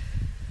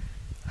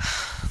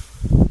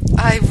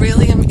 I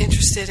really am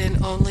interested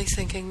in only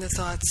thinking the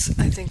thoughts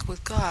I think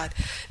with God.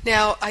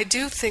 Now, I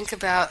do think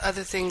about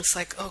other things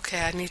like,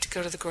 okay, I need to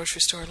go to the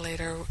grocery store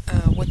later.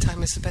 What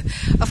time is it?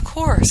 Of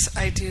course,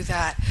 I do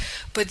that.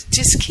 But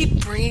just keep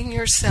bringing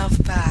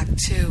yourself back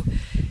to,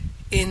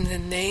 in the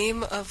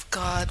name of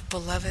God,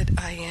 beloved,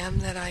 I am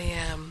that I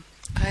am.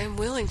 I am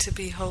willing to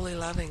be wholly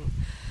loving.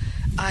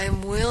 I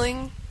am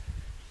willing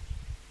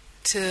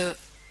to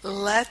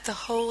let the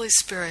Holy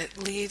Spirit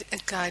lead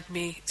and guide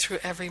me through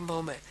every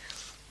moment.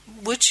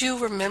 Would you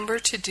remember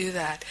to do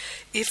that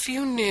if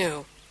you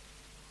knew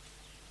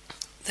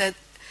that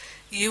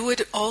you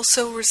would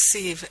also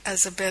receive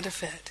as a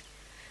benefit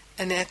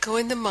an echo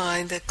in the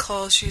mind that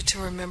calls you to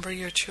remember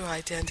your true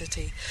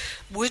identity?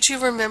 Would you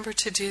remember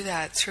to do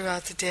that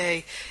throughout the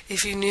day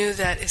if you knew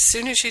that as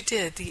soon as you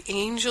did, the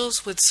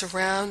angels would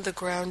surround the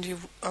ground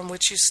on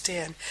which you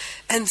stand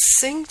and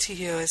sing to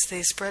you as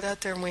they spread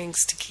out their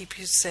wings to keep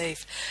you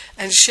safe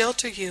and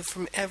shelter you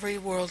from every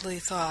worldly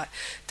thought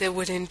that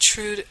would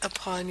intrude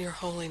upon your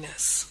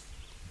holiness?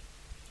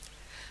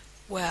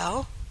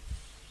 Well,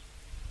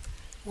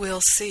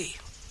 we'll see,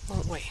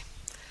 won't we?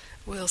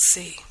 We'll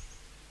see.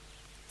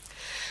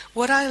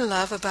 What I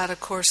love about A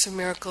Course in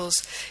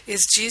Miracles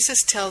is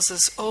Jesus tells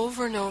us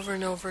over and over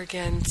and over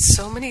again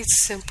so many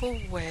simple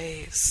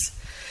ways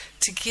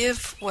to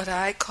give what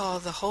I call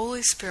the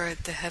Holy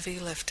Spirit the heavy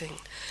lifting.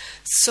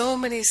 So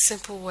many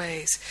simple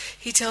ways.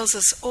 He tells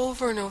us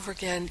over and over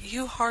again,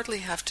 you hardly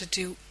have to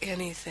do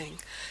anything.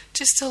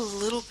 Just a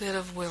little bit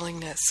of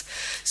willingness.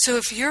 So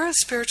if you're a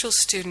spiritual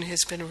student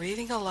who's been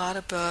reading a lot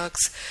of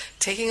books,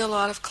 taking a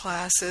lot of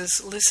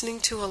classes, listening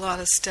to a lot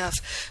of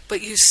stuff,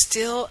 but you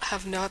still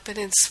have not been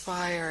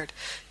inspired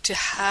to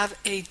have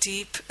a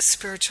deep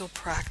spiritual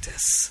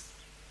practice,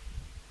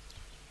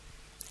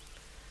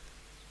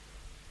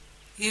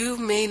 you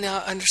may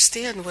not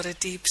understand what a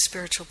deep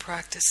spiritual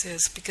practice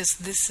is, because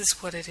this is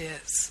what it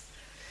is.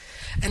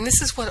 And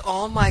this is what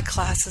all my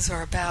classes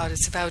are about.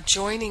 It's about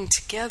joining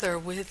together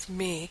with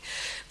me,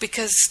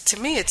 because to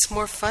me it's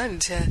more fun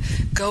to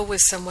go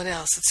with someone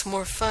else. It's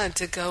more fun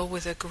to go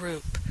with a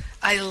group.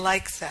 I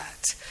like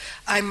that.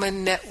 I'm a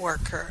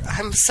networker.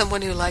 I'm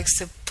someone who likes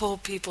to pull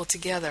people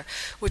together,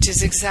 which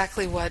is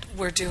exactly what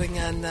we're doing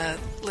on the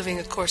Living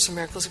A Course in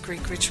Miracles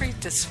Greek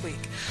Retreat this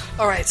week.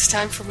 All right, it's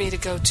time for me to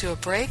go to a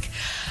break.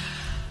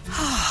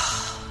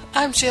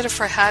 I'm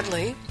Jennifer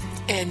Hadley,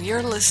 and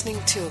you're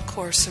listening to A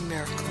Course in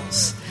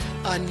Miracles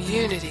on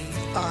Unity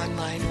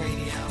Online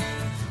Radio.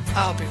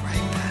 I'll be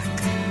right back.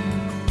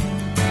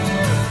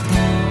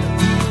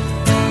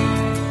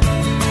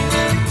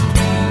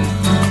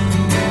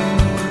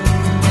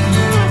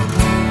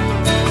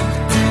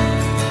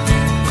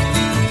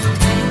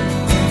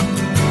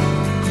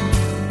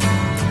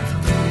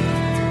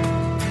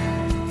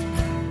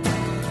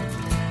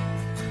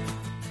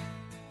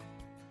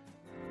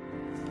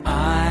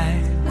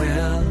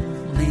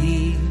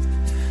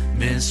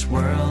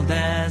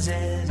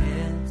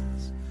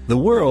 The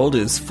world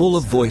is full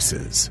of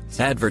voices,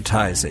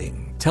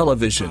 advertising,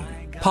 television,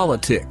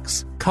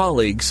 politics,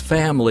 colleagues,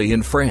 family,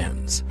 and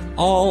friends.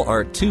 All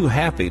are too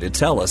happy to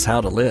tell us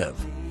how to live.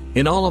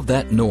 In all of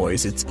that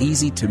noise, it's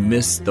easy to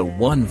miss the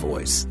one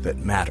voice that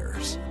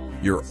matters,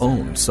 your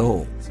own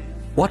soul.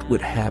 What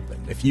would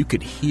happen if you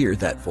could hear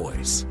that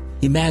voice?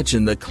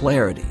 Imagine the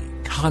clarity,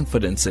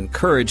 confidence, and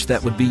courage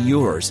that would be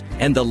yours,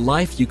 and the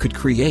life you could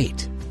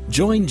create.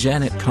 Join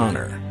Janet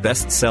Conner,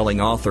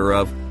 best-selling author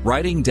of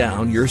Writing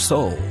Down Your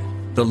Soul,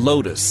 The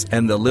Lotus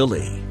and the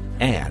Lily,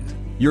 and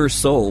Your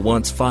Soul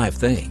Wants 5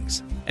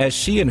 Things, as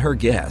she and her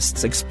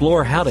guests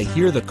explore how to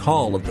hear the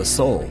call of the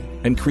soul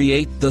and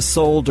create the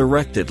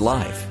soul-directed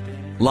life.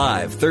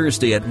 Live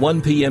Thursday at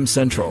 1 p.m.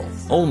 Central,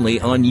 only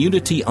on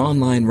Unity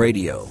Online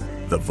Radio,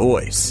 the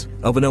voice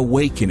of an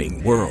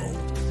awakening world.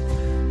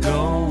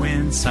 Go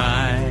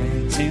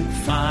inside to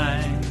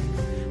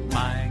find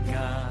my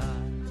God.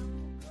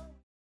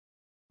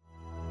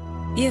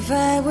 If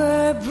I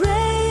were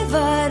brave,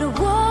 I'd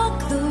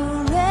walk the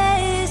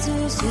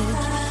razor's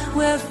edge,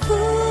 where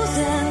fools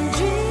and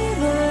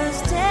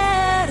dreamers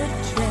dare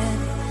to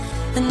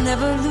tread, and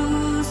never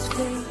lose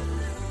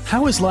faith.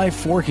 How is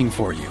life working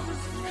for you?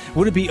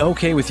 Would it be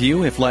okay with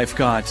you if life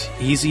got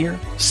easier,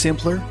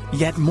 simpler,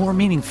 yet more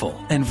meaningful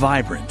and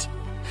vibrant?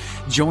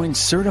 Join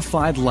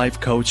certified life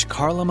coach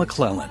Carla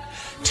McClellan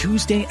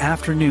Tuesday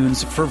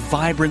afternoons for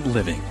Vibrant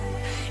Living.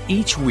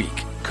 Each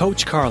week,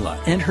 Coach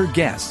Carla and her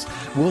guests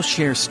we'll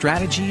share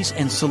strategies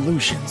and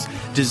solutions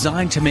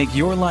designed to make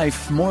your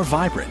life more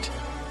vibrant.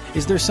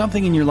 Is there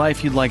something in your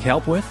life you'd like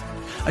help with?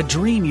 A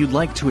dream you'd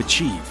like to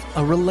achieve?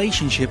 A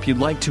relationship you'd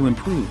like to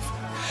improve?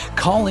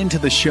 Call into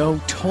the show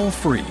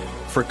toll-free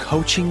for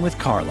Coaching with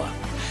Carla.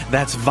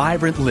 That's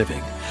Vibrant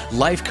Living,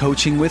 Life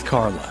Coaching with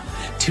Carla.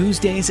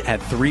 Tuesdays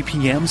at 3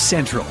 p.m.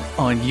 Central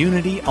on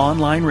Unity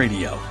Online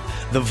Radio,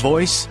 the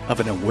voice of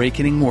an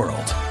awakening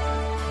world.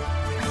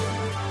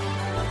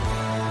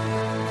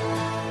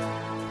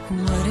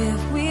 What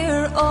if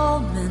we're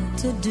all meant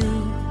to do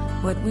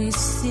what we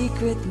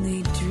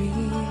secretly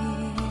dream?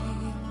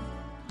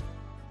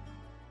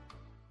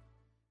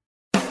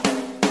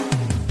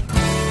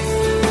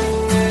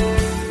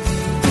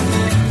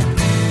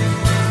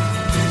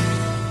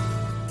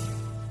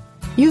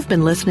 You've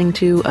been listening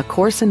to A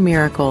Course in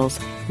Miracles,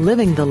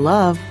 Living the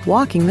Love,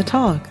 Walking the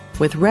Talk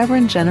with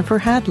Reverend Jennifer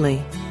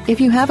Hadley.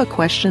 If you have a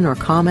question or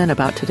comment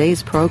about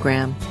today's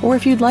program, or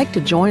if you'd like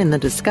to join in the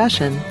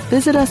discussion,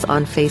 visit us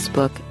on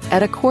Facebook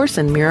at A Course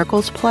in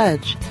Miracles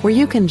Pledge, where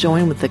you can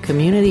join with the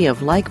community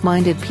of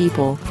like-minded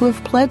people who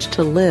have pledged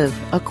to live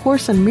A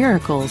Course in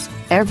Miracles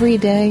every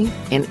day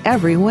in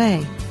every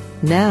way.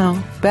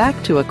 Now,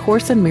 back to A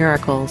Course in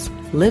Miracles,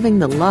 Living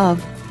the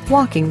Love,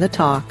 Walking the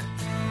Talk.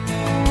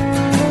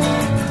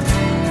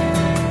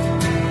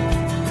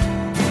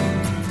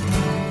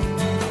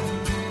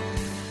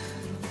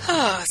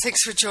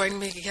 Thanks for joining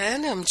me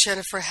again. I'm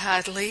Jennifer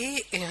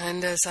Hadley,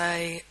 and as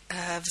I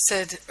have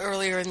said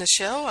earlier in the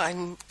show,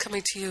 I'm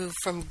coming to you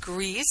from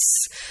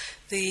Greece,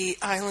 the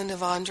island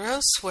of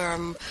Andros, where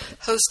I'm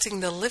hosting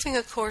the Living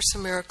A Course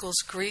in Miracles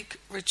Greek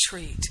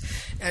Retreat.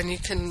 And you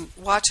can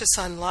watch us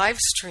on live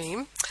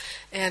stream.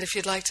 And if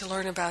you'd like to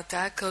learn about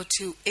that, go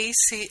to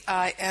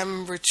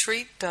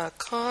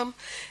acimretreat.com,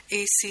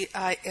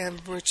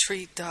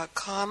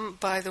 acimretreat.com.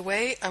 By the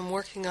way, I'm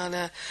working on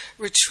a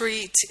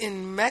retreat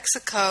in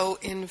Mexico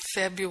in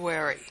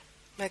February.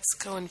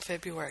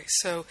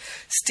 So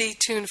stay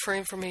tuned for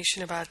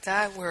information about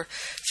that. We're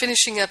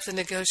finishing up the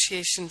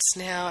negotiations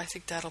now. I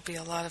think that'll be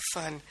a lot of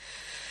fun.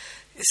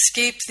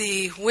 Escape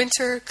the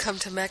winter, come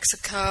to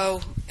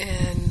Mexico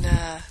in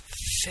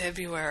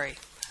February.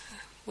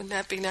 Wouldn't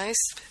that be nice?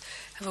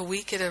 Have a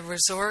week at a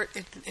resort.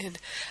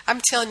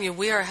 I'm telling you,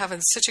 we are having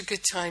such a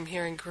good time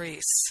here in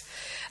Greece.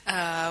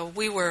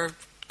 We were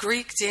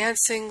Greek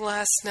dancing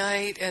last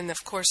night, and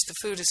of course the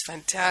food is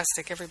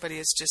fantastic. Everybody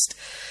is just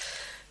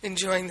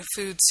enjoying the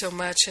food so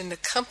much, and the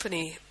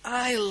company.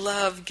 I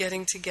love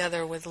getting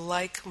together with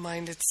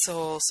like-minded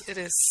souls. It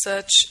is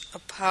such a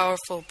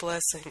powerful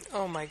blessing.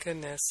 Oh my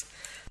goodness.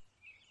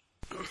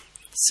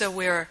 So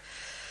we're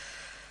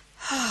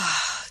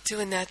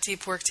doing that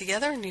deep work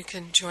together, and you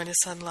can join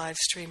us on live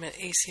stream at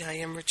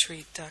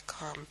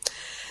acimretreat.com.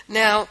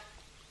 Now,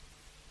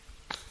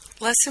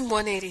 Lesson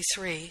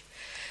 183,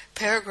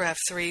 Paragraph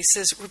 3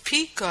 says,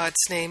 repeat God's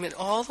name and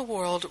all the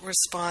world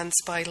responds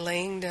by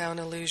laying down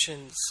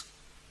illusions.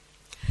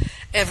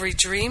 Every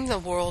dream the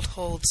world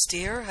holds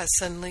dear has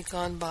suddenly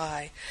gone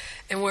by,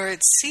 and where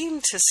it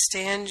seemed to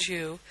stand,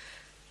 you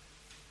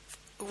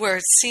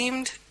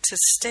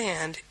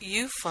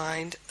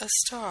find a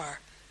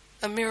star,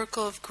 a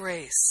miracle of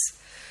grace.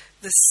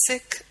 The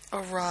sick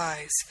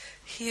arise,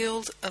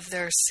 healed of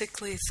their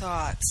sickly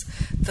thoughts.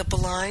 The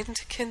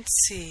blind can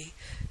see,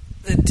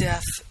 the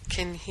deaf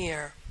can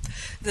hear.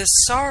 The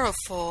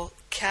sorrowful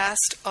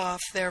cast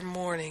off their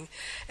mourning,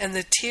 and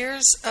the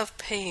tears of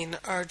pain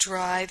are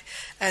dried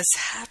as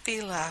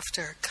happy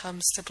laughter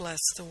comes to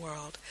bless the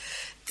world.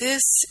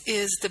 This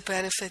is the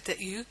benefit that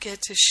you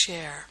get to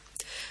share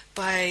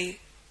by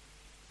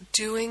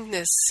doing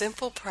this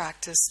simple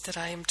practice that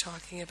I am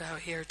talking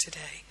about here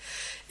today.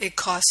 It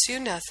costs you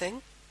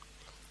nothing.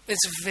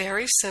 It's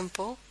very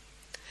simple.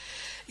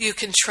 You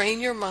can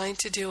train your mind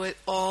to do it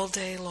all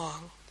day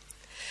long.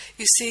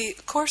 You see,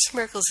 A Course in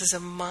Miracles is a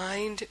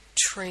mind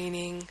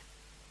training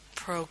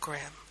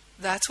program.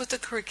 That's what the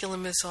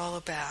curriculum is all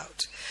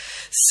about.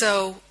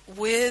 So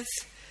with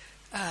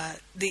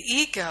the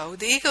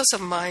ego's a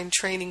mind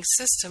training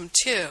system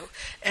too,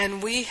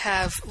 and we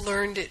have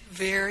learned it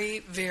very,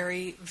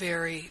 very,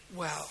 very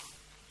well.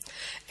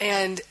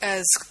 And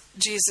as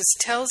Jesus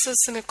tells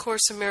us in A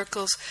Course in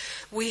Miracles,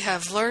 we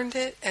have learned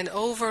it and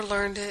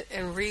overlearned it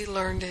and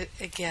relearned it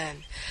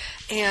again.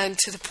 And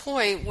to the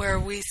point where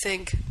we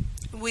think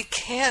we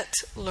can't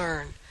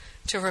learn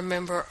to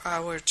remember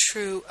our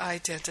true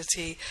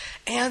identity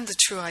and the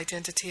true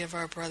identity of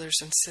our brothers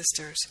and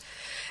sisters.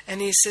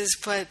 And he says,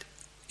 but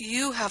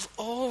you have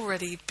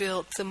already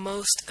built the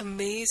most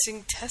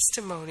amazing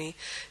testimony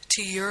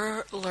to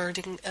your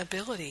learning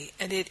ability,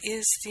 and it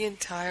is the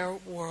entire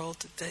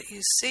world that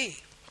you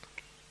see.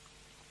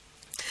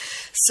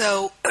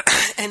 So,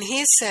 and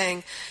he's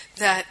saying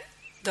that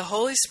the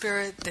Holy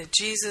Spirit, that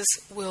Jesus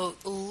will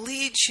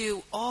lead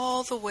you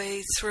all the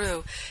way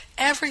through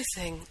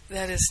everything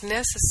that is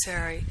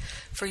necessary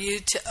for you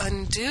to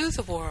undo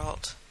the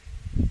world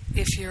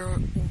if you're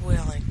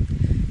willing,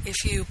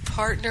 if you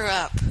partner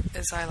up,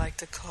 as I like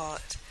to call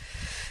it.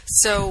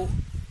 So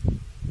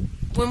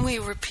when we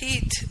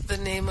repeat the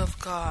name of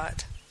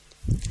God,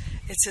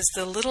 It says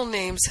the little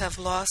names have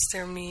lost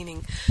their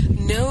meaning.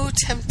 No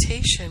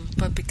temptation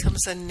but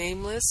becomes a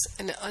nameless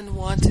and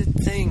unwanted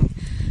thing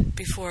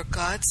before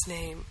God's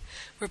name.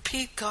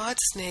 Repeat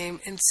God's name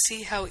and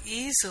see how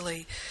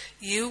easily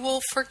you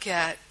will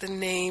forget the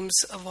names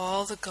of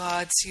all the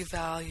gods you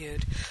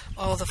valued,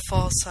 all the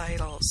false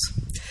idols.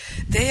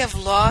 They have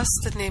lost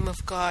the name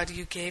of God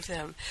you gave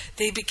them.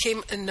 They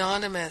became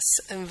anonymous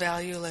and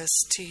valueless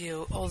to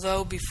you,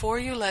 although before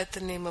you let the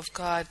name of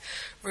God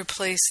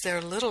replace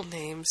their little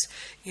names,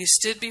 you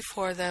stood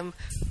before them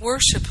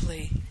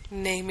worshipfully,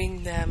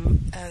 naming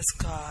them as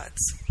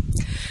gods.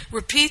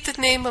 Repeat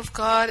the name of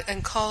God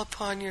and call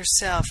upon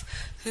yourself,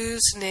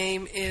 whose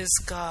name is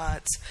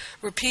God's.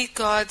 Repeat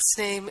God's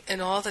name,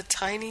 and all the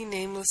tiny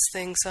nameless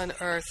things on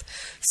earth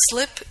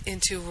slip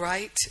into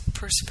right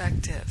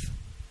perspective.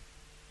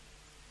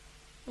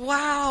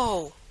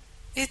 Wow!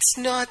 It's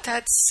not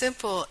that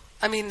simple.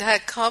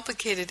 That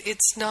complicated.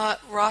 It's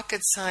not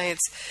rocket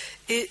science.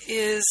 It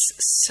is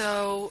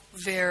so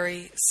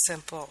very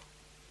simple.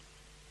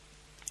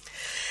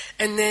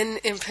 And then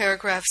in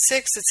paragraph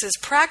 6 it says,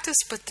 practice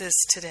but this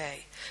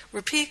today.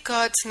 Repeat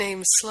God's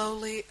name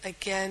slowly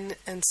again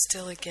and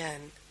still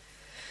again.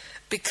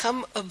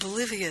 Become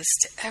oblivious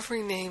to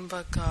every name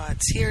but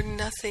God's. Hear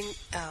nothing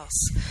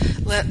else.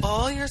 Let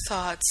all your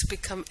thoughts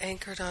become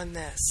anchored on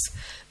this.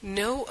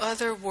 No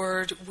other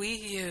word we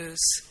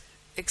use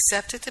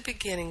except at the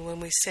beginning when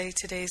we say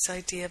today's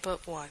idea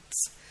but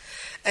once.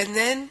 And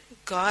then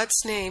God's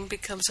name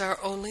becomes our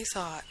only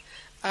thought,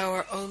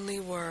 our only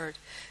word,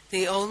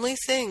 the only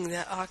thing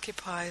that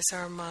occupies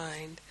our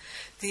mind,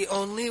 the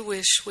only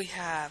wish we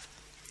have,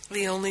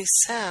 the only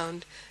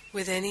sound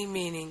with any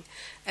meaning,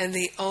 and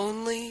the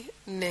only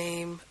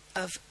name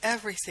of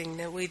everything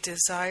that we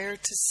desire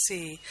to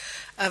see,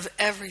 of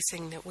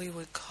everything that we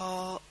would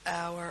call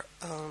our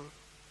own.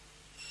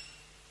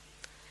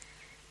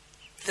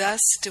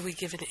 Thus do we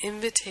give an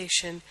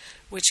invitation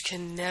which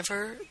can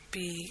never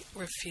be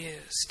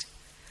refused.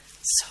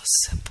 So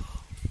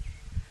simple.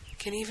 You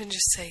can even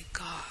just say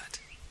God,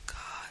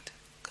 God,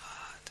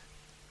 God.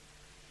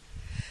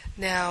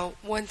 Now,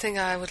 one thing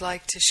I would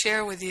like to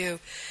share with you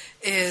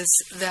is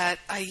that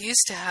I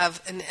used to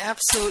have an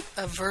absolute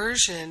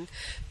aversion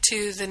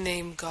to the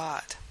name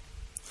God.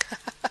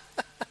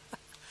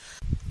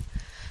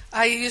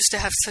 I used to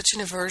have such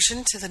an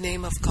aversion to the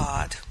name of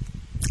God.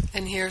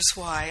 And here's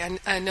why.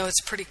 I know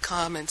it's pretty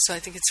common, so I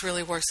think it's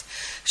really worth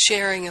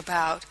sharing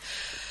about.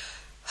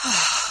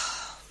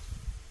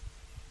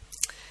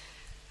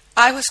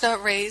 I was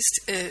not raised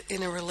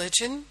in a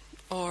religion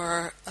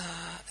or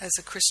as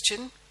a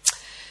Christian,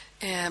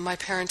 and my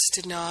parents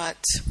did not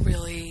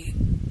really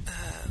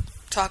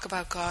talk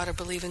about God or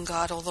believe in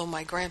God, although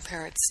my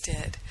grandparents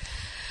did.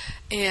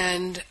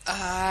 And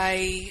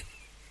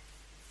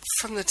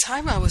from the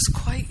time I was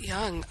quite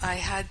young, I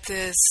had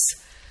this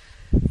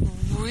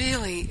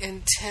really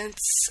intense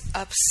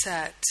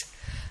upset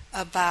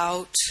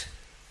about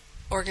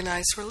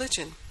organized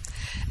religion.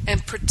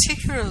 And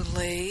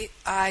particularly,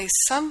 I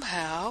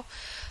somehow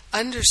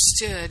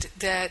understood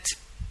that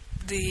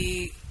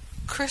the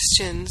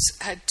Christians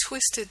had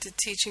twisted the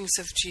teachings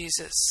of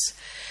Jesus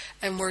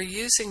and were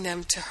using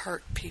them to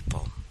hurt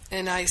people.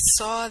 And I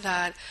saw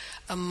that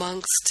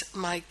amongst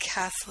my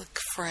Catholic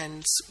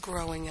friends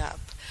growing up.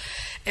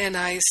 And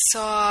I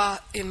saw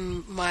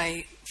in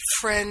my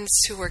friends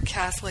who were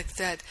Catholic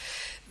that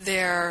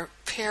their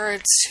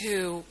parents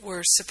who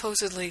were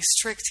supposedly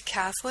strict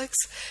Catholics,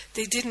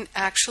 they didn't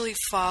actually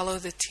follow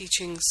the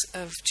teachings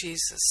of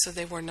Jesus. So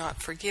they were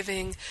not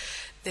forgiving,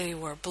 they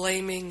were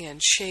blaming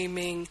and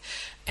shaming,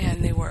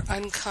 and they were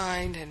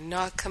unkind and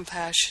not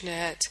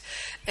compassionate.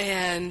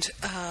 And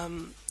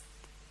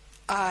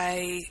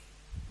I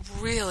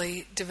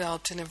really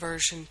developed an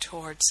aversion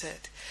towards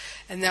it.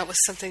 And that was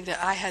something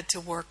that I had to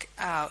work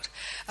out.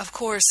 Of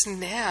course,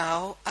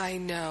 now I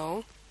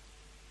know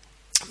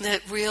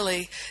that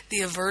really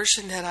the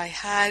aversion that I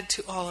had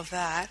to all of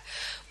that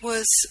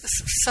was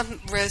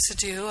some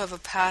residue of a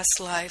past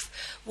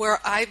life where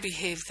I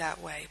behaved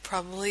that way,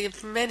 probably in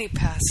many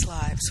past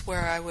lives,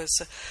 where I was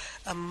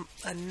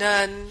a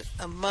nun,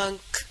 a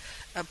monk,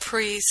 a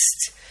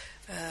priest,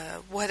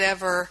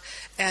 whatever,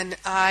 and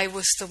I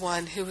was the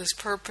one who was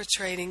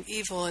perpetrating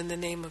evil in the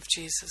name of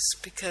Jesus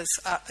because,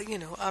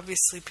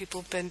 obviously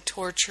people have been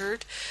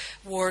tortured,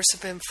 wars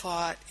have been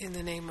fought in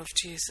the name of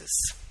Jesus.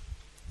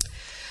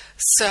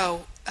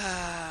 So,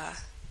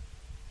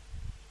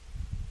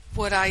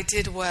 what I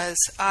did was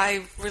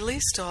I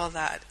released all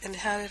that. And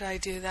how did I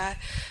do that?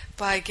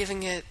 By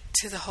giving it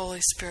to the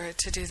Holy Spirit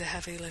to do the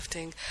heavy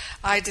lifting.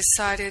 I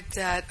decided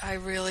that I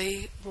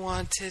really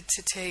wanted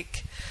to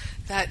take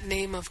that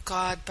name of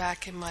God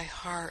back in my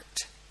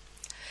heart.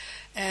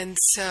 And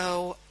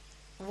so,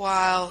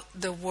 while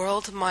the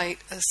world might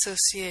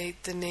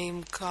associate the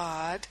name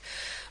God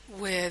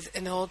with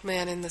an old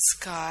man in the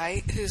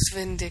sky who's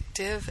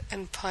vindictive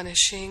and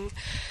punishing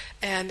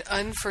and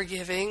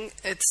unforgiving,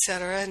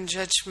 etc., and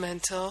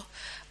judgmental,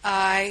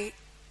 I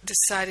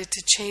decided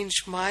to change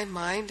my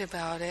mind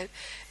about it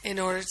in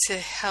order to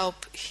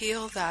help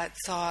heal that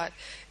thought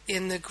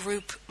in the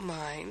group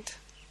mind,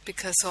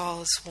 because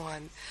all is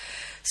one.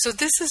 So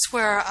this is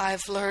where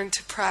I've learned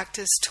to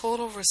practice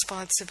total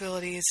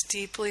responsibility is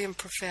deeply and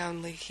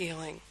profoundly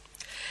healing.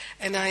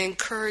 And I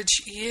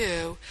encourage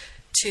you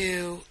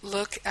to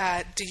look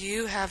at, do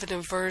you have an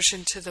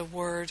aversion to the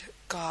word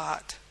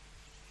God?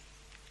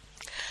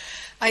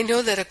 I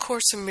know that A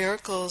Course in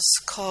Miracles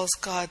calls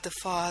God the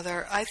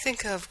Father. I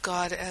think of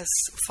God as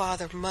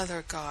Father,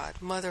 Mother God,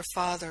 Mother,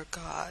 Father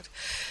God,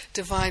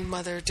 Divine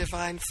Mother,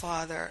 Divine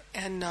Father,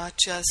 and not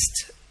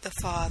just the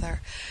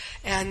Father.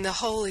 And the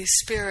Holy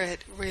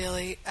Spirit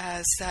really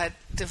as that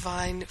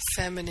divine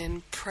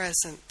feminine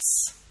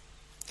presence.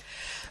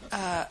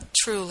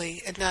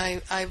 Truly. And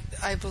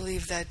I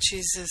believe that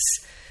Jesus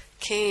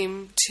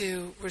came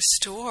to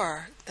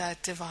restore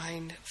that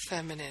divine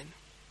feminine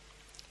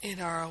in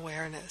our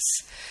awareness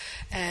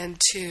and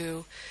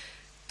to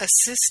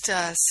assist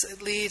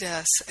us, lead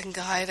us, and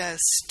guide us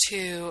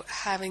to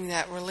having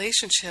that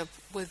relationship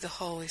with the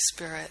Holy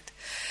Spirit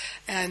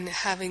and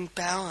having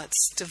balance,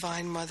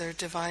 Divine Mother,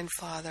 Divine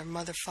Father,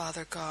 Mother,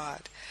 Father,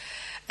 God.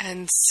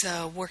 And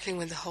so working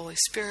with the Holy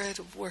Spirit,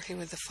 working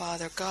with the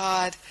Father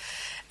God.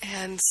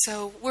 And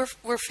so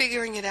we're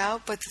figuring it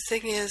out, but the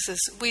thing is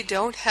we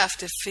don't have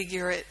to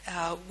figure it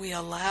out. We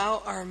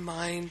allow our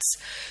minds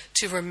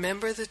to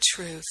remember the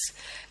truth,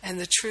 and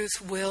the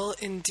truth will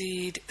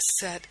indeed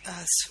set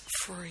us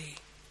free.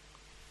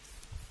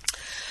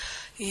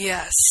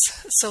 Yes,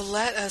 so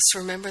let us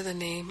remember the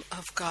name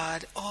of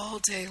God all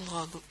day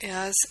long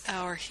as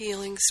our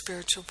healing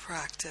spiritual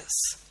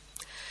practice.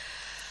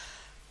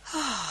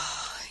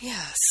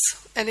 Yes,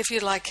 and if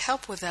you'd like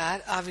help with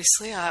that,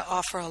 obviously I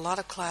offer a lot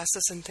of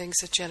classes and things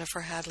at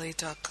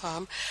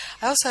jenniferhadley.com.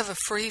 I also have a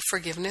free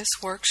forgiveness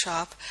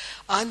workshop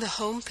on the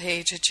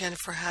homepage at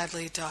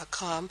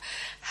jenniferhadley.com,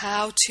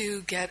 how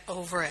to get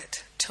over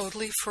it,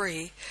 totally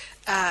free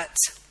at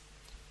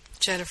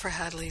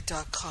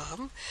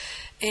jenniferhadley.com.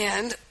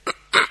 And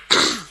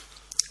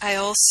I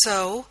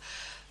also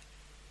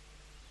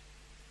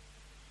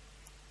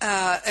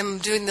am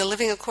doing the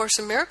Living A Course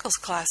in Miracles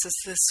classes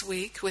this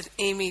week with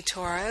Amy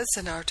Torres,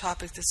 and our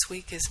topic this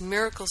week is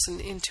Miracles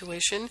and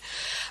Intuition.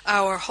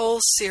 Our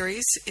whole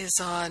series is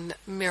on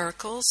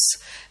miracles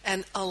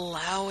and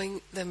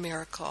allowing the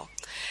miracle.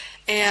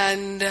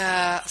 And,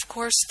 of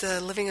course, the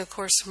Living A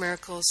Course in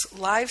Miracles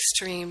live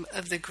stream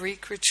of the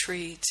Greek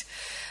retreat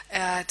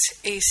at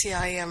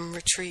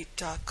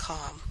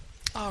acimretreat.com.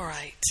 All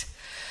right.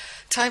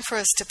 Time for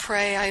us to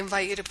pray. I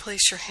invite you to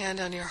place your hand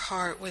on your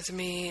heart with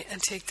me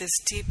and take this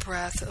deep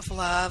breath of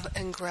love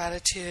and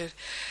gratitude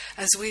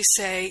as we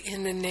say,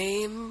 in the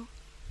name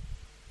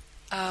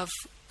of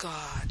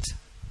God.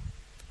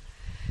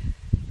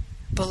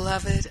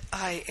 Beloved,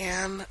 I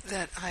am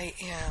that I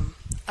am.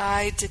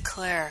 I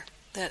declare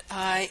that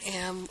I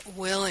am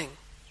willing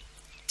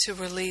to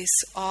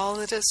release all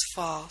that is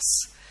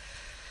false.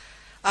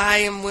 I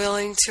am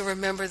willing to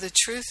remember the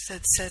truth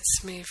that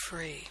sets me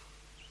free.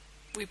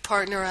 We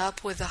partner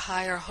up with the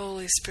higher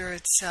Holy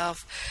Spirit self,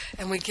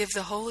 and we give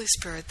the Holy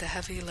Spirit the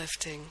heavy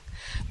lifting.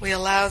 We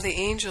allow the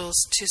angels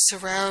to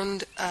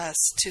surround us,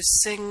 to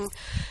sing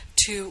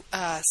to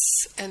us,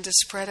 and to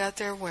spread out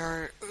their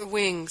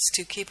wings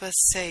to keep us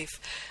safe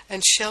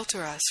and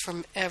shelter us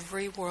from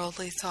every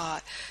worldly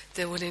thought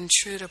that would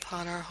intrude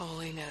upon our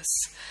holiness.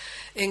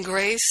 In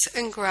grace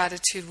and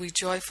gratitude, we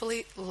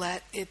joyfully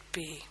let it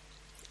be.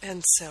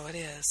 And so it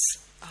is.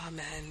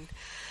 Amen.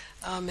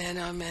 Amen,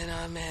 amen,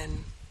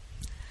 amen.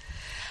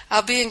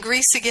 I'll be in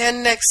Greece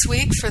again next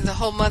week for the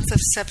whole month of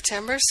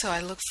September, so I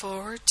look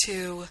forward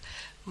to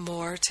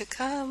more to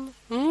come.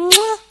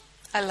 Mwah!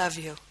 I love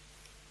you.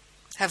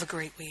 Have a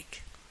great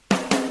week.